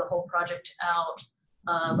then throw the whole project out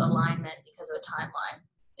of alignment because of a timeline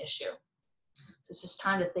issue. So it's just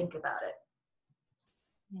time to think about it.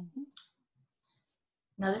 Mm-hmm.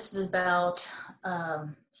 Now this is about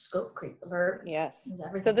scope creep alert. Yes.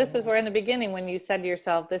 So this is where in the beginning, when you said to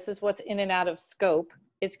yourself, this is what's in and out of scope,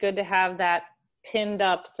 it's good to have that pinned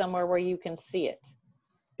up somewhere where you can see it.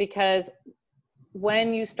 Because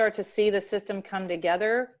when you start to see the system come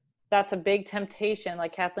together, that's a big temptation,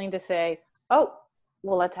 like Kathleen, to say, oh,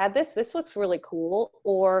 well, let's add this. This looks really cool.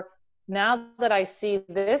 Or now that I see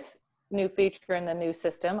this new feature in the new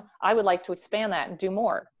system, I would like to expand that and do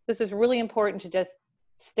more. This is really important to just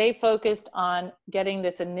stay focused on getting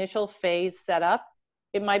this initial phase set up.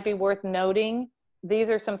 It might be worth noting,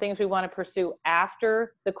 these are some things we want to pursue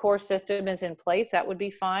after the core system is in place. That would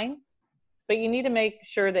be fine. But you need to make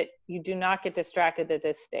sure that you do not get distracted at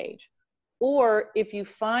this stage. Or if you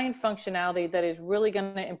find functionality that is really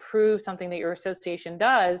going to improve something that your association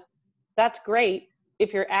does, that's great.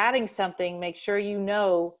 If you're adding something, make sure you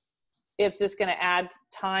know if this is going to add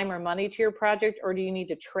time or money to your project, or do you need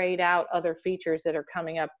to trade out other features that are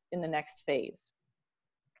coming up in the next phase.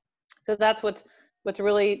 So that's what's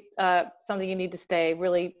really something you need to stay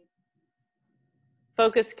really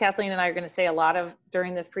focused. Kathleen and I are going to say a lot of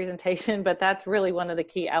during this presentation, but that's really one of the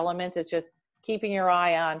key elements. It's just keeping your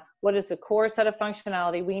eye on what is the core set of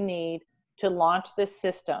functionality we need to launch this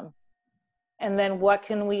system, and then what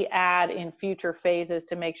can we add in future phases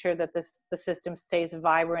to make sure that the system stays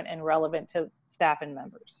vibrant and relevant to staff and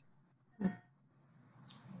members.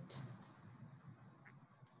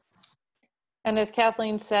 And as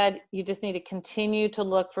Kathleen said, you just need to continue to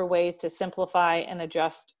look for ways to simplify and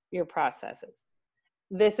adjust your processes.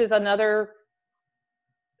 This is another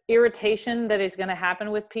irritation that is going to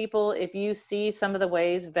happen with people. If you see some of the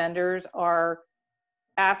ways vendors are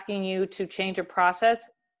asking you to change a process,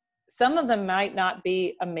 some of them might not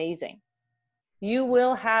be amazing. You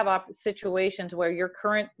will have situations where your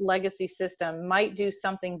current legacy system might do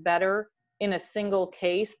something better in a single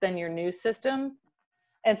case than your new system.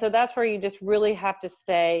 And so that's where you just really have to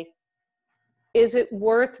say, is it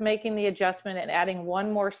worth making the adjustment and adding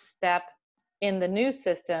one more step in the new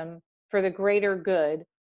system for the greater good?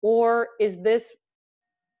 Or is this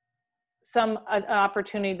an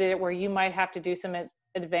opportunity where you might have to do some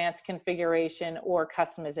advanced configuration or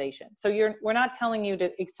customization? So we're not telling you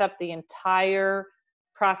to accept the entire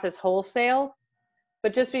process wholesale,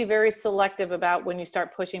 but just be very selective about when you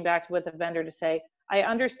start pushing back with a vendor to say, I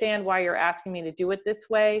understand why you're asking me to do it this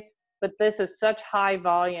way, but this is such high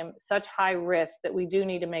volume, such high risk that we do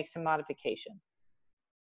need to make some modification.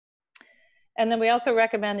 And then we also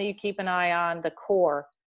recommend that you keep an eye on the core,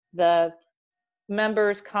 the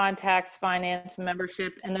members, contacts, finance,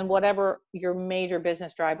 membership, and then whatever your major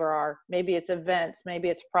business driver are. Maybe it's events, maybe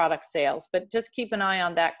it's product sales, but just keep an eye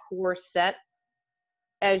on that core set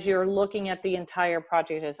as you're looking at the entire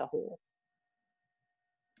project as a whole.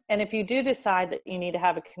 And if you do decide that you need to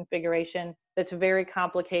have a configuration that's very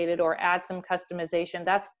complicated or add some customization,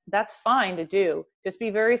 that's fine to do. Just be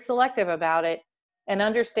very selective about it and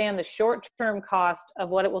understand the short-term cost of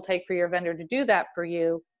what it will take for your vendor to do that for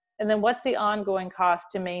you. And then what's the ongoing cost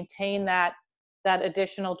to maintain that that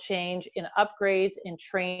additional change in upgrades, in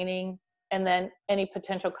training, and then any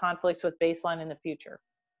potential conflicts with baseline in the future.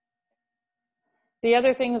 The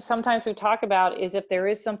other thing sometimes we talk about is if there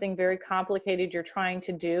is something very complicated you're trying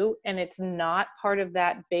to do and it's not part of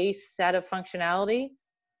that base set of functionality,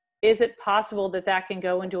 is it possible that that can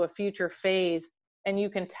go into a future phase and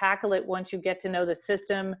you can tackle it once you get to know the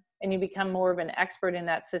system and you become more of an expert in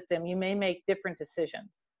that system? You may make different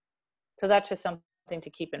decisions. So that's just something to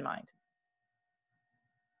keep in mind.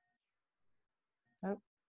 Oh,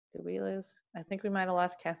 did we lose? I think we might have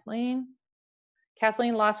lost Kathleen.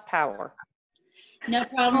 Kathleen lost power. No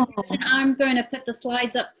problem. I'm going to put the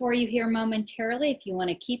slides up for you here momentarily if you want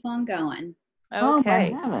to keep on going. Okay. Oh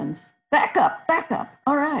my heavens. Back up, back up.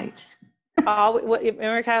 All right.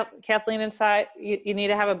 Remember Kathleen inside, you need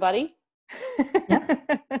to have a buddy?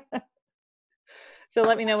 Yep. So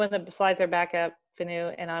let me know when the slides are back up,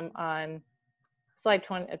 Finu, and I'm on slide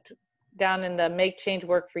 20, down in the make change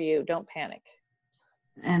work for you. Don't panic.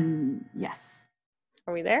 And yes.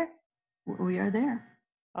 Are we there? We are there.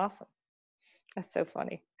 Awesome. That's so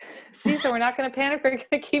funny. See, so we're not going to panic. We're going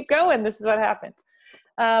to keep going. This is what happens.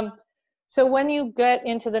 So when you get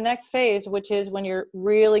into the next phase, which is when you're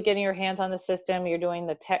really getting your hands on the system, you're doing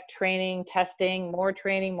the tech training, testing, more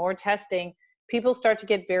testing, people start to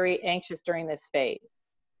get very anxious during this phase.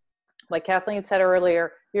 Like Kathleen said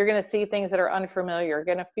earlier, you're going to see things that are unfamiliar. You're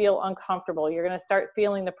going to feel uncomfortable. You're going to start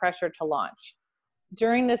feeling the pressure to launch.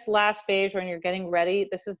 During this last phase, when you're getting ready,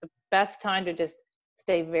 this is the best time to just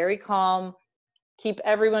stay very calm. Keep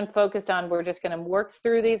everyone focused on, we're just going to work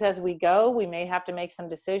through these as we go. We may have to make some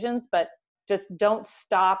decisions, but just don't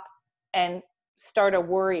stop and start a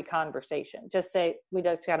worry conversation. Just say, we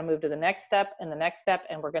just got to move to the next step and the next step,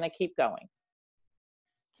 and we're going to keep going.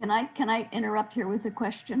 Can I interrupt here with a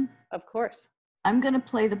question? Of course. I'm going to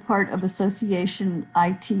play the part of association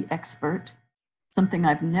IT expert, something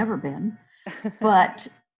I've never been, but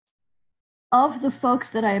of the folks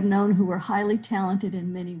that I have known who are highly talented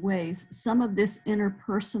in many ways, some of this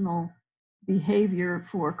interpersonal behavior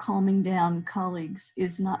for calming down colleagues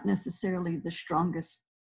is not necessarily the strongest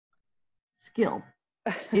skill.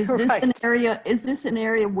 Is this Right. is this an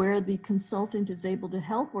area where the consultant is able to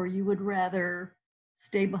help, or you would rather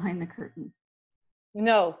stay behind the curtain?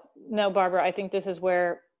 No, Barbara, I think this is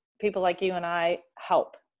where people like you and I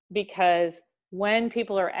help, because when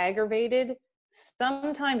people are aggravated,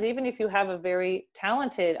 sometimes even if you have a very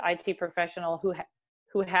talented IT professional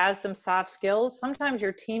who has some soft skills, sometimes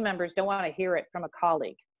your team members don't want to hear it from a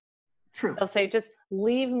colleague. True. They'll say, just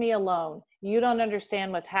leave me alone. You don't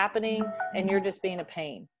understand what's happening and you're just being a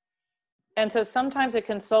pain. And so sometimes a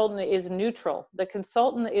consultant is neutral. The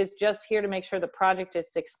consultant is just here to make sure the project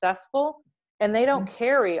is successful, and they don't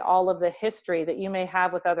carry all of the history that you may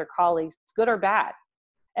have with other colleagues, good or bad.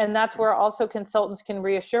 And that's where also consultants can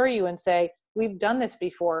reassure you and say, we've done this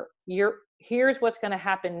before. Here's what's going to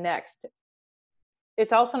happen next.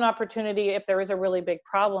 It's also an opportunity, if there is a really big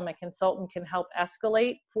problem, a consultant can help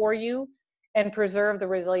escalate for you and preserve the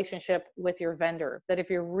relationship with your vendor. That if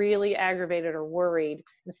you're really aggravated or worried,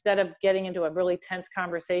 instead of getting into a really tense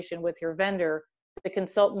conversation with your vendor, the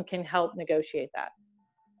consultant can help negotiate that.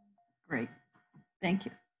 Great. Thank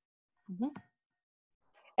you. Mm-hmm.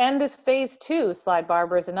 And this phase 2 slide,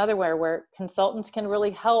 Barbara, is another where consultants can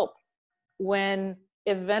really help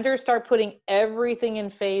if vendors start putting everything in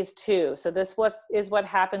phase 2. So this is what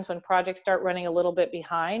happens when projects start running a little bit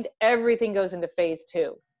behind. Everything goes into phase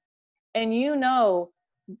 2. And you know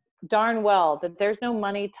darn well that there's no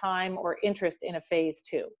money, time, or interest in a phase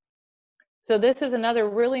 2. So this is another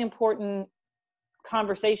really important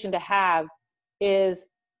conversation to have, is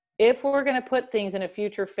if we're going to put things in a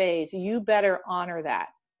future phase, you better honor that,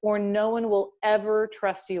 or no one will ever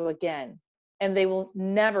trust you again, and they will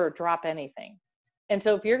never drop anything. And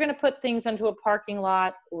so if you're going to put things into a parking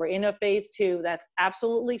lot or in a phase 2, that's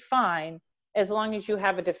absolutely fine, as long as you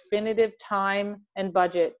have a definitive time and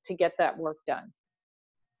budget to get that work done.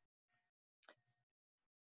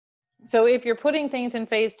 So if you're putting things in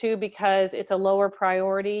phase 2 because it's a lower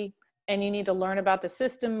priority and you need to learn about the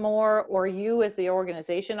system more, or you as the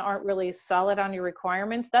organization aren't really solid on your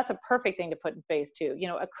requirements, that's a perfect thing to put in phase 2. You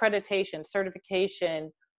know, accreditation,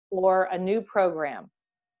 certification, or a new program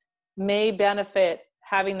may benefit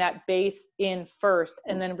having that base in first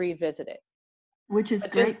and then revisit it. Which is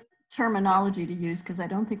great terminology to use, because I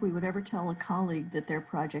don't think we would ever tell a colleague that their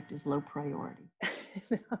project is low priority.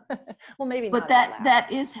 Well, maybe but not. But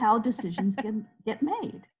that is how decisions get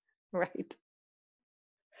made. Right.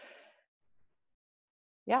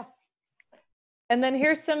 Yeah. And then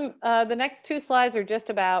here's some, the next 2 slides are just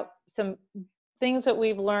about some things that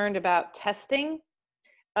we've learned about testing.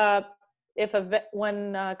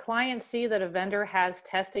 when clients see that a vendor has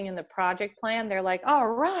testing in the project plan, they're like, all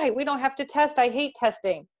right, we don't have to test. I hate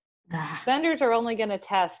testing. Vendors are only going to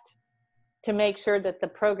test to make sure that the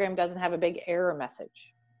program doesn't have a big error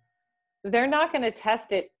message. They're not going to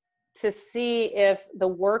test it to see if the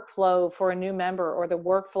workflow for a new member or the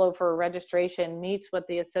workflow for a registration meets what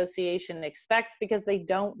the association expects, because they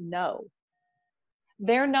don't know.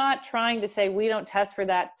 They're not trying to say we don't test for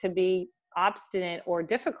that to be obstinate or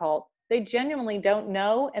difficult. They genuinely don't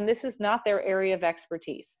know, and this is not their area of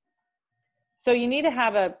expertise. So you need to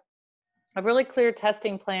have a really clear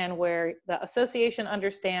testing plan where the association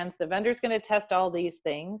understands the vendor's going to test all these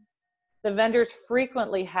things. The vendors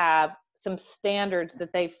frequently have some standards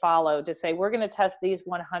that they follow to say, we're going to test these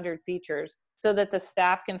 100 features so that the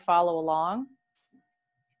staff can follow along.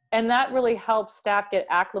 And that really helps staff get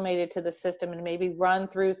acclimated to the system and maybe run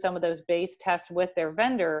through some of those base tests with their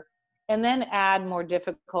vendor and then add more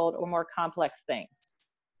difficult or more complex things.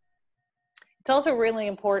 It's also really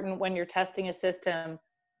important when you're testing a system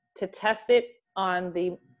to test it on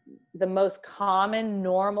the most common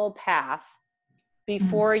normal path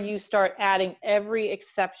before you start adding every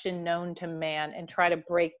exception known to man and try to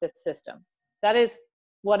break the system. That is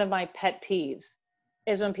one of my pet peeves,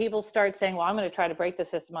 is when people start saying, well, I'm going to try to break the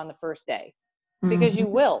system on the first day, because you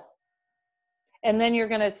will. And then you're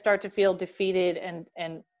going to start to feel defeated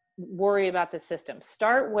and worry about the system.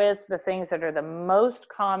 Start with the things that are the most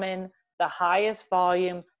common, the highest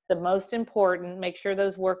volume, the most important, make sure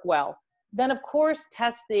those work well. Then of course,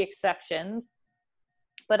 test the exceptions,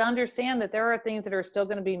 but understand that there are things that are still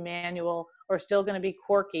going to be manual or still going to be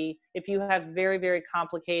quirky if you have very, very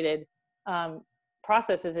complicated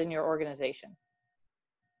processes in your organization.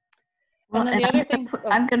 Well, and then the other thing,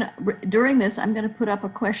 during this, I'm going to put up a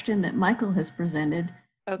question that Michael has presented,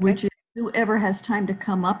 which is whoever has time to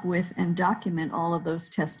come up with and document all of those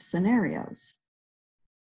test scenarios.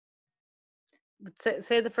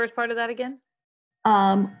 Say the first part of that again.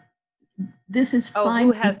 This is fine.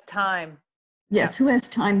 Who has time? Yes, who has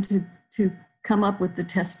time to come up with the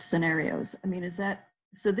test scenarios? I mean,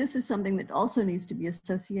 so this is something that also needs to be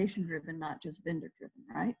association driven, not just vendor driven,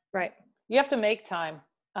 right? Right. You have to make time.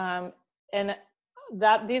 And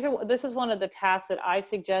this is one of the tasks that I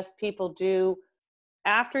suggest people do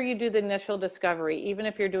after you do the initial discovery. Even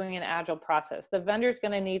if you're doing an agile process, the vendor's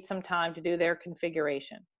going to need some time to do their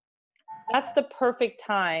configuration. That's the perfect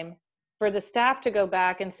time for the staff to go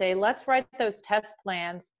back and say, let's write those test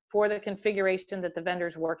plans for the configuration that the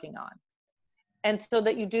vendor's working on. And so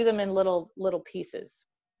that you do them in little pieces.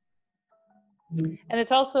 And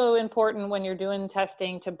it's also important when you're doing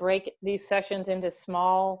testing to break these sessions into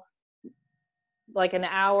small, like an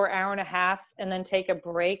hour, hour and a half, and then take a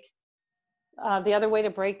break. The other way to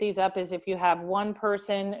break these up is if you have one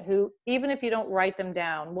person who, even if you don't write them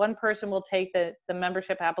down, one person will take the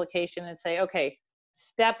membership application and say, okay,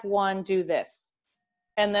 step one, do this.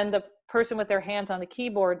 And then the person with their hands on the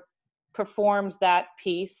keyboard performs that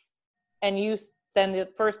piece, and then the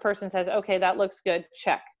first person says, okay, that looks good,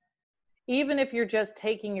 check. Even if you're just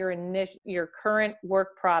taking your current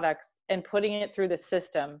work products and putting it through the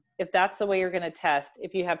system, if that's the way you're going to test,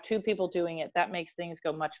 if you have two people doing it, that makes things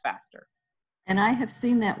go much faster. And I have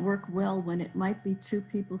seen that work well when it might be two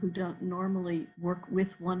people who don't normally work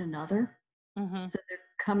with one another. So they're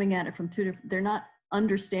coming at it from two different, they're not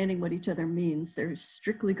understanding what each other means. They're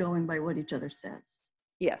strictly going by what each other says.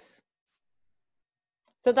 Yes.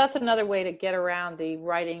 So that's another way to get around the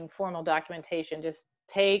writing formal documentation. Just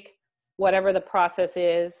take whatever the process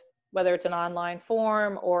is, whether it's an online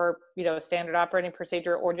form or, a standard operating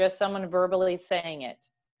procedure, or just someone verbally saying it.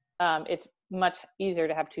 It's much easier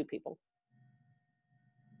to have two people.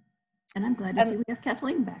 And I'm glad to see we have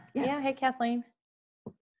Kathleen back. Yes. Yeah. Hey, Kathleen.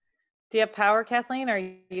 Do you have power, Kathleen? Or are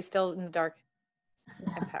you still in the dark?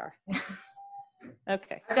 You have power.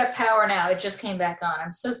 Okay. I've got power now. It just came back on.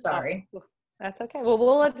 I'm so sorry. Oh, that's okay. Well,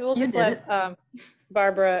 we'll just let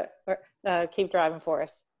Barbara keep driving for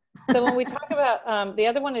us. So when we talk about the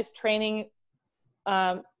other one is training.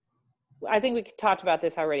 I think we talked about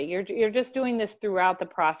this already. You're just doing this throughout the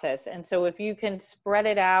process, and so if you can spread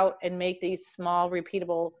it out and make these small,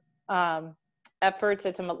 repeatable efforts,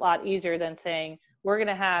 it's a lot easier than saying we're going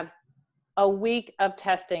to have a week of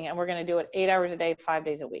testing and we're going to do it 8 hours a day, 5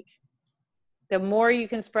 days a week. The more you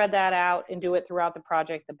can spread that out and do it throughout the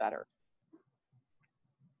project, the better.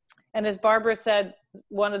 And as Barbara said,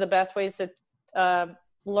 one of the best ways to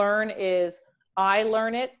learn is I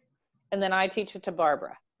learn it and then I teach it to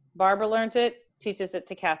Barbara. Barbara learns it, teaches it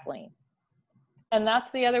to Kathleen. And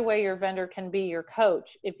that's the other way your vendor can be your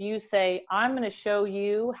coach. If you say, I'm going to show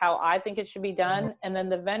you how I think it should be done, and then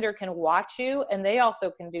the vendor can watch you, and they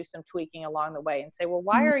also can do some tweaking along the way and say, well,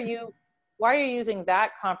 why are you using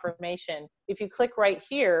that confirmation? If you click right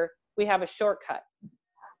here, we have a shortcut.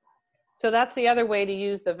 So that's the other way to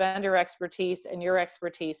use the vendor expertise and your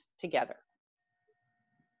expertise together.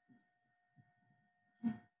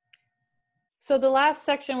 So the last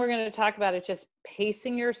section we're going to talk about is just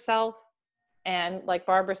pacing yourself. And like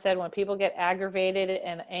Barbara said, when people get aggravated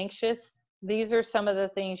and anxious, these are some of the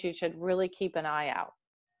things you should really keep an eye out.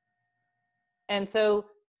 And so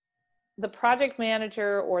the project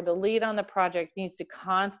manager or the lead on the project needs to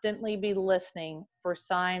constantly be listening for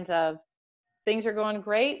signs of things are going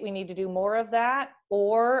great, we need to do more of that,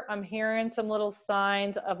 or I'm hearing some little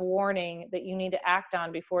signs of warning that you need to act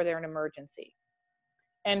on before they're an emergency.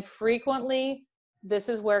 And frequently, this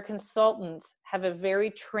is where consultants have a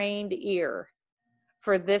very trained ear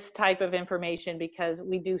for this type of information because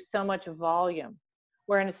we do so much volume.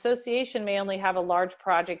 Where an association may only have a large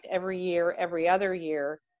project every year, every other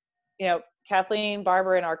year, you know, Kathleen,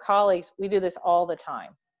 Barbara, and our colleagues, we do this all the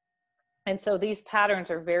time. And so these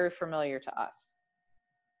patterns are very familiar to us.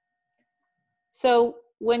 So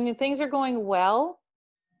when things are going well,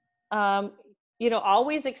 you know,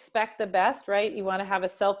 always expect the best, right? You want to have a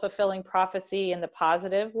self-fulfilling prophecy in the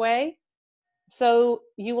positive way. So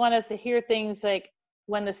you want to hear things like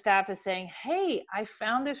when the staff is saying, hey, I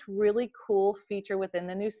found this really cool feature within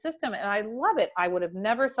the new system and I love it. I would have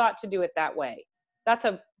never thought to do it that way. That's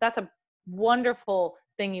a wonderful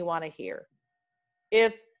thing you want to hear.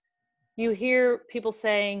 If you hear people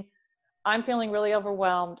saying, I'm feeling really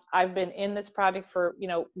overwhelmed. I've been in this project for, you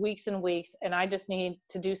know, weeks and weeks, and I just need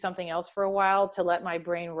to do something else for a while to let my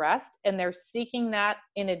brain rest. And they're seeking that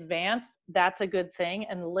in advance. That's a good thing,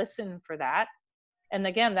 and listen for that. And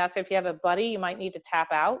again, that's if you have a buddy, you might need to tap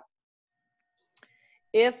out.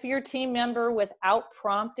 If your team member, without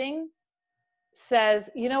prompting,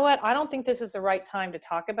 says, you know what, I don't think this is the right time to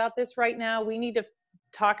talk about this right now. We need to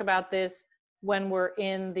talk about this when we're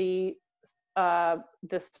in the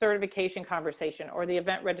certification conversation or the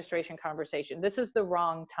event registration conversation. This is the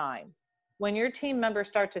wrong time. When your team members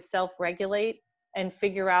start to self-regulate and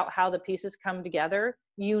figure out how the pieces come together,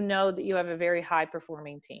 you know that you have a very high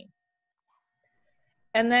performing team.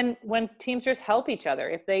 And then when teams just help each other,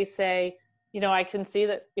 if they say, you know, I can see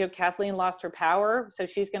that, you know, Kathleen lost her power, so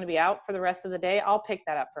she's going to be out for the rest of the day, I'll pick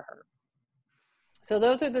that up for her. So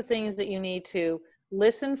those are the things that you need to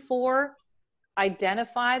listen for,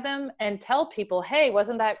 identify them, and tell people, hey,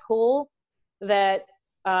 wasn't that cool that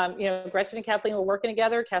you know, Gretchen and Kathleen were working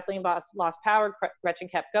together, Kathleen lost power, Gretchen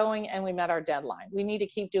kept going, and we met our deadline. We need to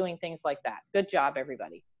keep doing things like that. Good job,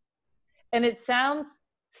 everybody. And it sounds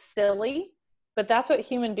silly, but that's what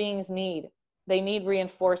human beings need. They need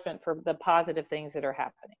reinforcement for the positive things that are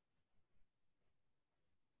happening.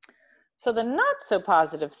 So the not so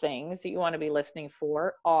positive things that you want to be listening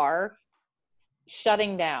for are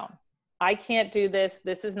shutting down. I can't do this.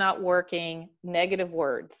 This is not working. Negative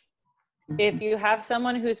words. If you have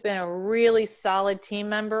someone who's been a really solid team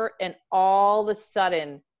member and all of a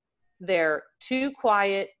sudden they're too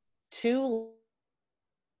quiet,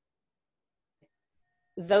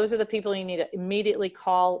 those are the people you need to immediately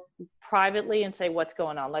call privately and say, what's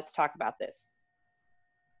going on? Let's talk about this.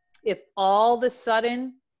 If all of a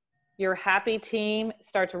sudden your happy team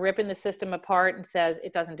starts ripping the system apart and says,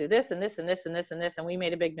 it doesn't do this and this and this and this and this, and we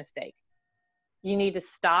made a big mistake, you need to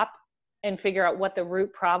stop and figure out what the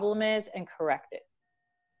root problem is and correct it.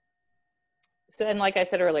 So, and like I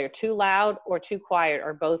said earlier, too loud or too quiet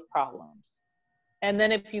are both problems. And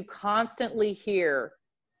then if you constantly hear,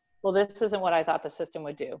 well, this isn't what I thought the system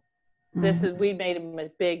would do. We made a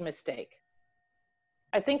big mistake.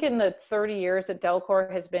 I think in the 30 years that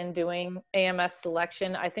DelCor has been doing AMS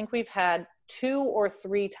selection, I think we've had 2 or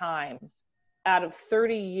 3 times out of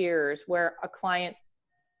 30 years where a client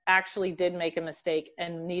actually did make a mistake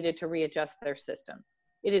and needed to readjust their system.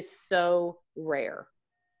 It is so rare.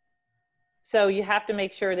 So you have to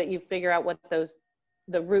make sure that you figure out what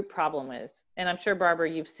the root problem is. And I'm sure, Barbara,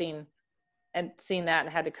 you've seen that and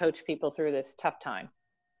had to coach people through this tough time.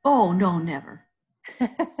 Oh, no, never.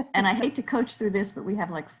 And I hate to coach through this, but we have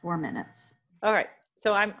like 4 minutes. All right.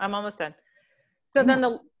 So I'm almost done. So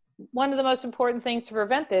then one of the most important things to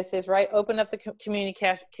prevent this is, right, open up the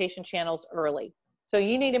communication channels early. So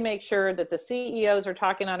you need to make sure that the CEOs are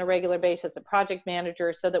talking on a regular basis, the project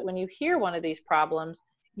managers, so that when you hear one of these problems,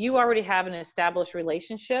 you already have an established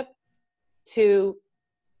relationship to,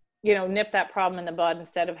 you know, nip that problem in the bud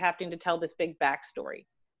instead of having to tell this big backstory.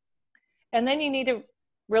 And then you need to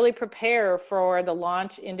really prepare for the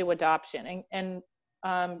launch into adoption. And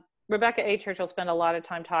Rebecca A. Church will spend a lot of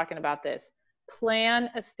time talking about this. Plan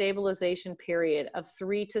a stabilization period of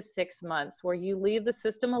 3 to 6 months where you leave the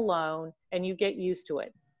system alone and you get used to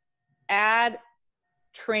it. Add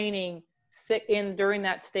training in during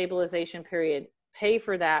that stabilization period. Pay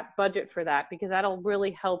for that, budget for that, because that'll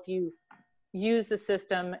really help you use the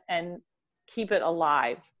system and keep it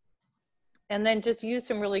alive. And then just use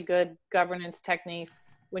some really good governance techniques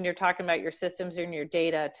when you're talking about your systems and your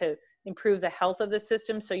data to improve the health of the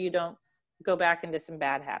system so you don't go back into some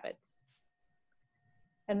bad habits.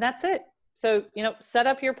 And that's it. So, you know, set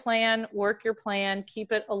up your plan, work your plan,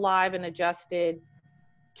 keep it alive and adjusted,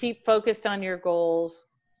 keep focused on your goals,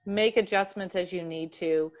 make adjustments as you need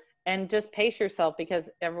to, and just pace yourself, because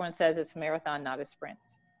everyone says it's a marathon, not a sprint.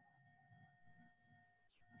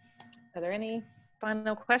 Are there any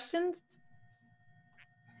final questions?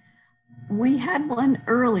 We had one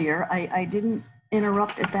earlier. I didn't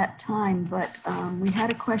interrupt at that time, but we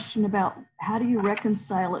had a question about how do you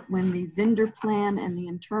reconcile it when the vendor plan and the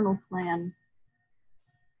internal plan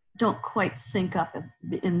don't quite sync up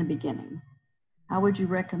in the beginning? How would you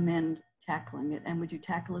recommend tackling it? And would you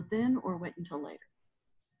tackle it then or wait until later?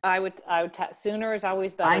 I would sooner is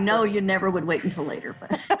always better. I know you never would wait until later,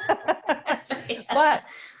 but. But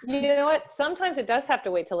you know what? Sometimes it does have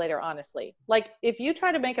to wait till later, honestly. Like if you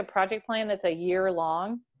try to make a project plan that's a year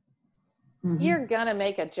long, you're going to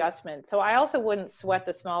make adjustments. So I also wouldn't sweat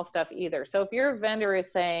the small stuff either. So if your vendor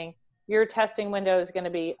is saying your testing window is going to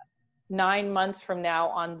be 9 months from now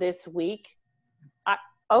on this week,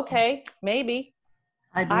 okay, maybe.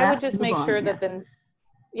 I would just make sure that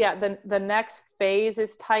the next phase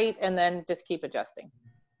is tight, and then just keep adjusting.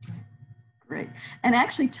 Great. And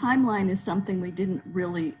actually timeline is something we didn't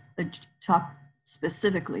really talk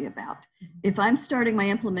specifically about. If I'm starting my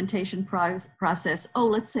implementation process,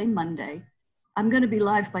 let's say Monday, I'm going to be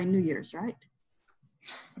live by New Year's, right?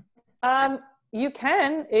 You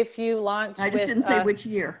can, if you launch. I just didn't say which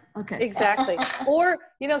year. Okay. Exactly. Or,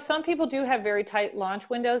 you know, some people do have very tight launch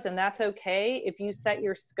windows, and that's okay if you set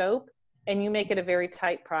your scope and you make it a very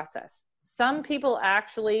tight process. Some people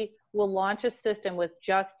actually will launch a system with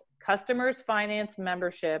just customers, finance,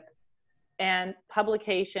 membership, and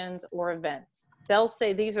publications or events. They'll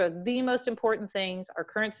say these are the most important things. Our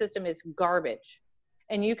current system is garbage,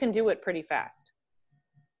 and you can do it pretty fast.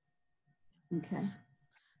 Okay.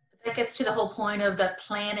 That gets to the whole point of that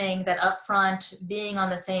planning, that upfront being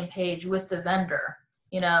on the same page with the vendor,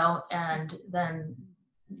 you know, and then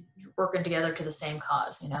working together to the same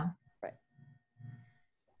cause, you know. Right.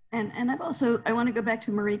 And I want to go back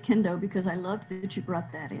to Marie Kondo, because I love that you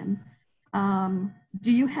brought that in.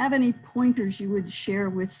 Do you have any pointers you would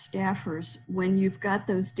share with staffers when you've got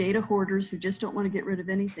those data hoarders who just don't want to get rid of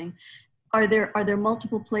anything? Are there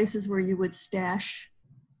multiple places where you would stash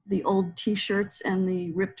the old t-shirts and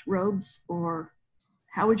the ripped robes, or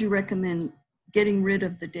how would you recommend getting rid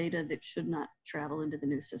of the data that should not travel into the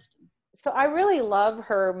new system? So I really love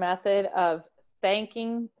her method of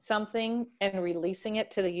thanking something and releasing it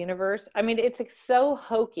to the universe. I mean, it's so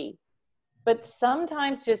hokey, but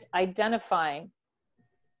sometimes just identifying,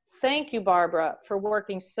 thank you, Barbara, for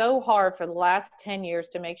working so hard for the last 10 years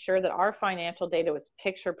to make sure that our financial data was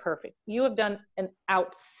picture perfect. You have done an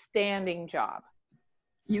outstanding job.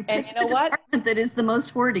 You picked the department that is the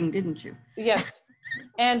most hoarding, didn't you? Yes.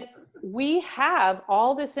 And we have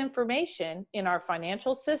all this information in our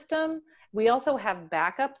financial system. We also have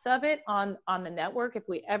backups of it on the network if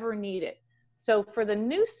we ever need it. So for the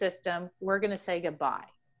new system, we're going to say goodbye.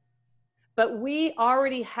 But we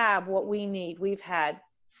already have what we need. We've had,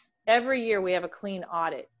 every year we have a clean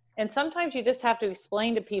audit. And sometimes you just have to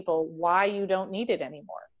explain to people why you don't need it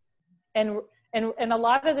anymore. And a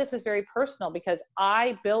lot of this is very personal, because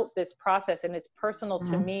I built this process and it's personal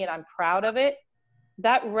to me and I'm proud of it.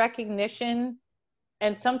 That recognition,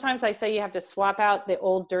 and sometimes I say you have to swap out the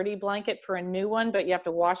old dirty blanket for a new one, but you have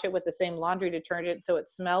to wash it with the same laundry detergent so it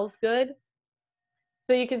smells good.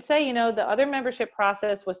 So you can say, you know, the other membership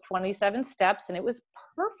process was 27 steps and it was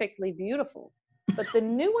perfectly beautiful, but the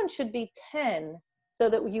new one should be 10 so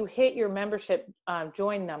that you hit your membership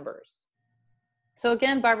join numbers. So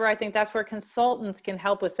again, Barbara, I think that's where consultants can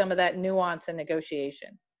help with some of that nuance and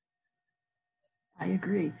negotiation. I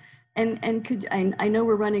agree. And I know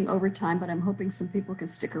we're running over time, but I'm hoping some people can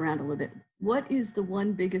stick around a little bit. What is the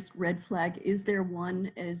one biggest red flag? Is there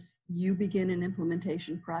one as you begin an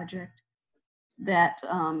implementation project that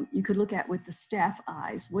you could look at with the staff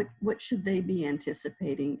eyes? What should they be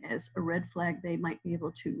anticipating as a red flag they might be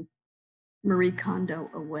able to Marie Kondo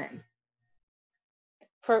away?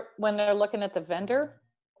 For when they're looking at the vendor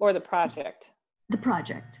or the project? the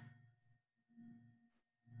project?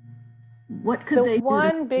 What could they do?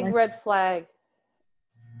 One big red flag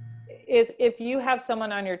is if you have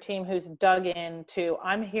someone on your team who's dug into,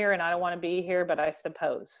 I'm here and I don't want to be here, but I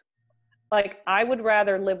suppose. Like, I would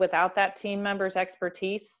rather live without that team member's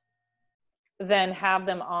expertise than have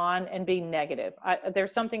them on and be negative.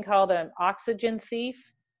 There's something called an oxygen thief,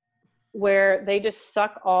 where they just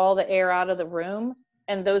suck all the air out of the room,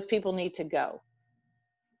 and those people need to go.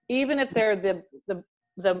 Even if they're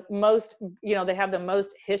the most, you know, they have the most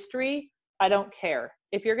history, I don't care.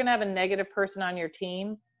 If you're going to have a negative person on your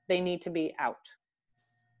team, they need to be out.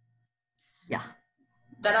 Yeah.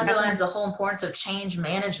 That underlines the whole importance of change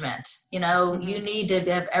management. You know, you need to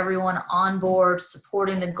have everyone on board,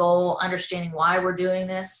 supporting the goal, understanding why we're doing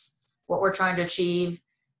this, what we're trying to achieve,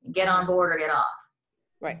 get on board or get off.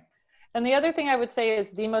 Right. And the other thing I would say is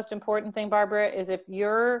the most important thing, Barbara, is if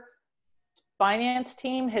your finance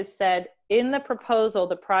team has said in the proposal,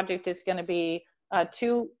 the project is going to be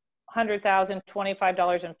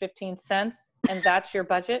 $200,025.15, and that's your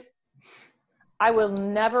budget, I will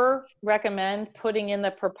never recommend putting in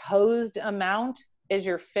the proposed amount as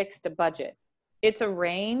your fixed budget. It's a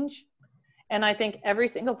range. And I think every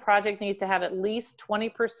single project needs to have at least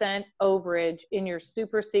 20% overage in your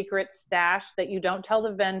super secret stash that you don't tell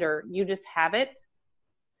the vendor, you just have it.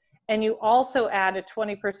 And you also add a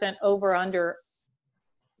 20% over under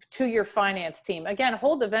to your finance team. Again,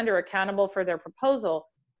 hold the vendor accountable for their proposal,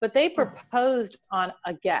 but they proposed on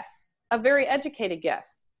a guess, a very educated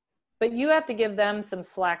guess. But you have to give them some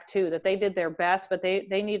slack too, that they did their best, but they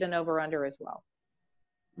need an over under as well.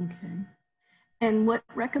 Okay. And what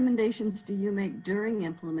recommendations do you make during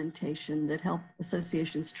implementation that help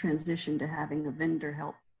associations transition to having a vendor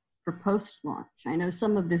help for post-launch? I know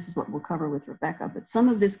some of this is what we'll cover with Rebecca, but some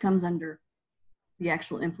of this comes under the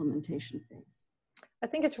actual implementation phase. I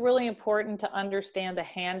think it's really important to understand the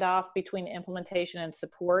handoff between implementation and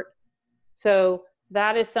support. So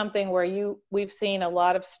that is something where we've seen a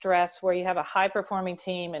lot of stress where you have a high performing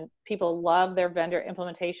team and people love their vendor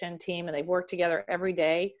implementation team and they work together every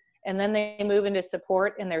day. And then they move into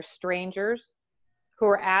support and they're strangers who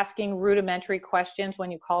are asking rudimentary questions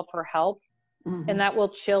when you call for help, and that will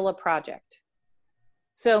chill a project.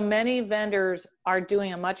 So many vendors are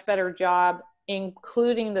doing a much better job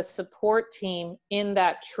including the support team in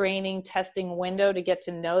that training testing window to get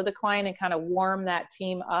to know the client and kind of warm that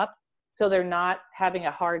team up so they're not having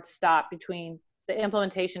a hard stop between the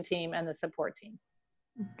implementation team and the support team.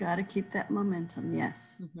 Got to keep that momentum,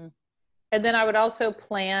 yes. And then I would also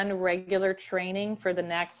plan regular training for the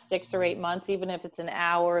next 6 or 8 months, even if it's an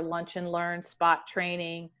hour lunch and learn spot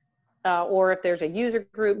training, or if there's a user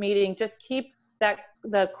group meeting, just keep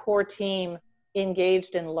the core team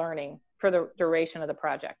engaged in learning for the duration of the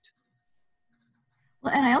project.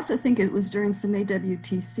 Well, and I also think it was during some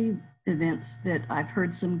AWTC events that I've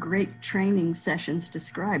heard some great training sessions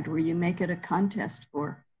described where you make it a contest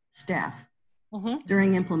for staff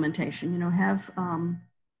during implementation. You know, have,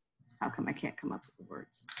 how come I can't come up with the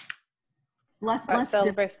words? Less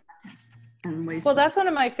different contests and ways. Well, that's one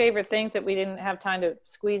of my favorite things that we didn't have time to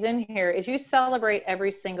squeeze in here is you celebrate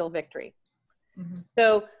every single victory.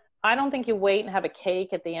 So I don't think you wait and have a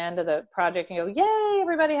cake at the end of the project and go, yay,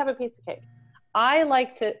 everybody have a piece of cake. I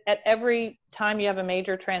like to, at every time you have a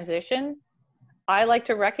major transition, I like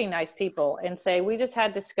to recognize people and say, we just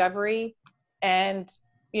had discovery. And,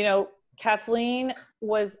 you know, Kathleen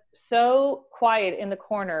was so quiet in the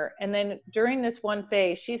corner. And then during this one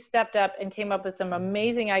phase, she stepped up and came up with some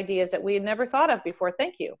amazing ideas that we had never thought of before.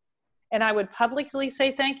 Thank you. And I would publicly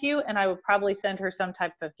say thank you. And I would probably send her some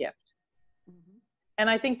type of gift. And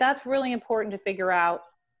I think that's really important to figure out.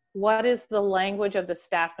 What is the language of the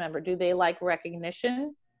staff member? Do they like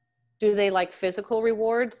recognition? Do they like physical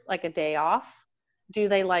rewards, like a day off? Do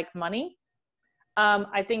they like money?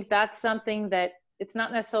 I think that's something that it's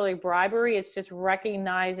not necessarily bribery. It's just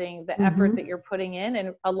recognizing the effort that you're putting in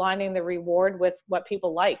and aligning the reward with what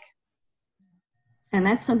people like. And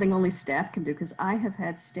that's something only staff can do, because I have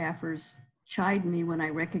had staffers chide me when I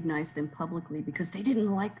recognize them publicly because they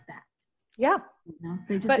didn't like that. Yeah. You know,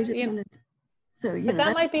 they just wanted to. So, you know,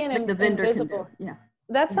 that might be an invisible. Yeah.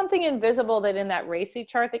 That's something invisible that in that RACI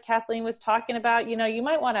chart that Kathleen was talking about, you know, you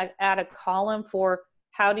might want to add a column for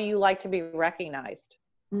how do you like to be recognized?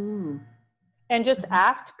 And just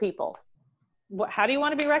ask people, how do you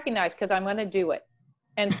want to be recognized? Because I'm going to do it.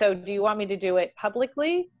 And so do you want me to do it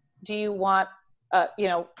publicly? Do you want, you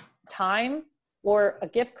know, time or a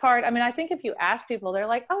gift card? I mean, I think if you ask people, they're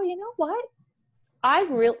like, oh, you know what? I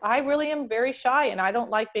really am very shy and I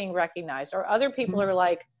don't like being recognized. Or other people are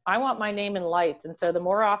like, I want my name in lights. And so the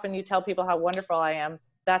more often you tell people how wonderful I am,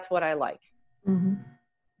 that's what I like. Mm-hmm.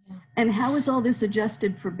 And how is all this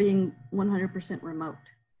adjusted for being 100% remote?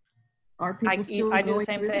 Are people still I do the going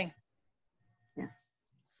same through thing. this? Yeah.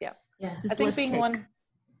 Yeah. Yeah. I think being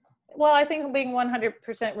I think being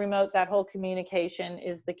 100% remote, that whole communication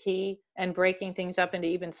is the key, and breaking things up into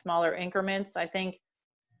even smaller increments. I think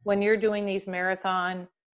when you're doing these marathon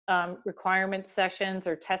requirement sessions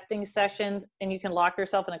or testing sessions, and you can lock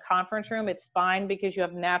yourself in a conference room, it's fine because you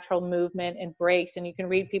have natural movement and breaks and you can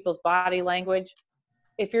read people's body language.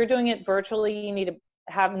 If you're doing it virtually, you need to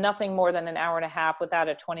have nothing more than an hour and a half without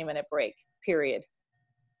a 20-minute break, period.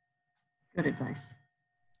 Good advice.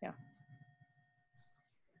 Yeah.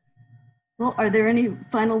 Well, are there any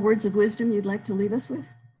final words of wisdom you'd like to leave us with?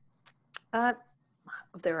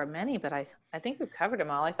 There are many, but I think we've covered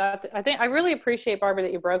them all. I really appreciate, Barbara,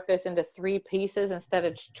 that you broke this into 3 pieces instead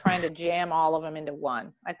of trying to jam all of them into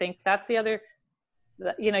one. I think that's the other,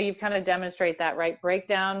 you've kind of demonstrate that, right? Break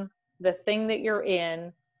down the thing that you're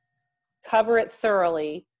in, cover it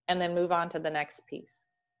thoroughly, and then move on to the next piece.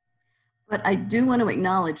 But I do want to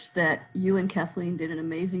acknowledge that you and Kathleen did an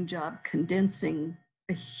amazing job condensing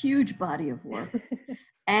a huge body of work.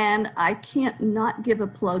 And I can't not give a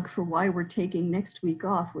plug for why we're taking next week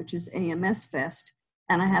off, which is AMS Fest.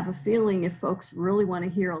 And I have a feeling if folks really want to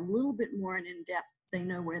hear a little bit more and in depth, they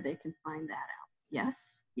know where they can find that out.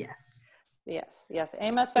 Yes? Yes. Yes.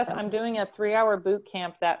 AMS Fest, I'm doing a 3-hour boot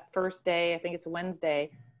camp that first day. I think it's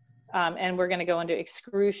Wednesday. And we're going to go into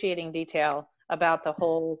excruciating detail about the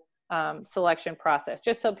whole selection process,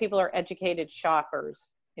 just so people are educated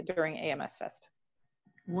shoppers during AMS Fest.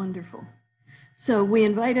 Wonderful. So we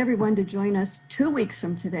invite everyone to join us 2 weeks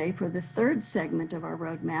from today for the 3rd segment of our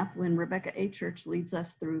roadmap, when Rebecca A. Church leads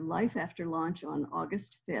us through Life After Launch on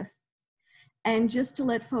August 5th. And just to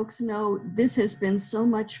let folks know, this has been so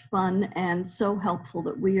much fun and so helpful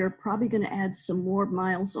that we are probably going to add some more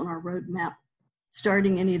miles on our roadmap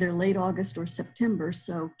starting in either late August or September.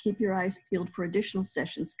 So keep your eyes peeled for additional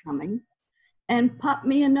sessions coming. And pop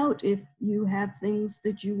me a note if you have things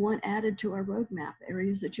that you want added to our roadmap,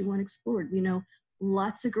 areas that you want explored. We know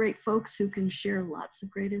lots of great folks who can share lots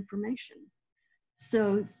of great information.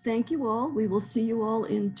 So thank you all. We will see you all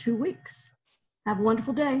in 2 weeks. Have a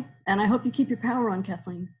wonderful day. And I hope you keep your power on,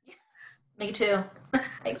 Kathleen. Me too.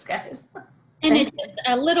 Thanks, guys. And it's just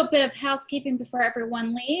a little bit of housekeeping before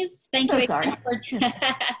everyone leaves. Thank you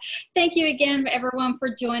again, everyone,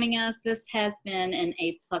 for joining us. This has been an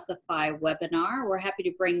Aplusify webinar. We're happy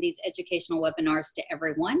to bring these educational webinars to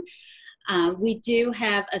everyone. We do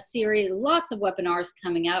have a series, lots of webinars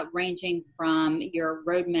coming up, ranging from your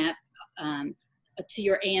roadmap to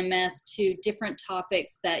your AMS to different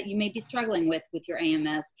topics that you may be struggling with your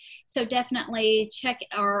AMS. So definitely check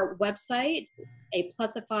our website,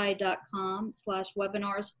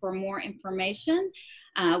 aplusify.com/webinars for more information.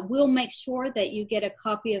 We'll make sure that you get a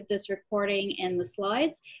copy of this recording and the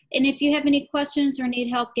slides. And if you have any questions or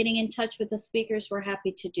need help getting in touch with the speakers, we're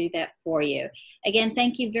happy to do that for you. Again,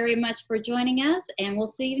 thank you very much for joining us, and we'll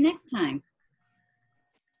see you next time.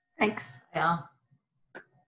 Thanks. Yeah.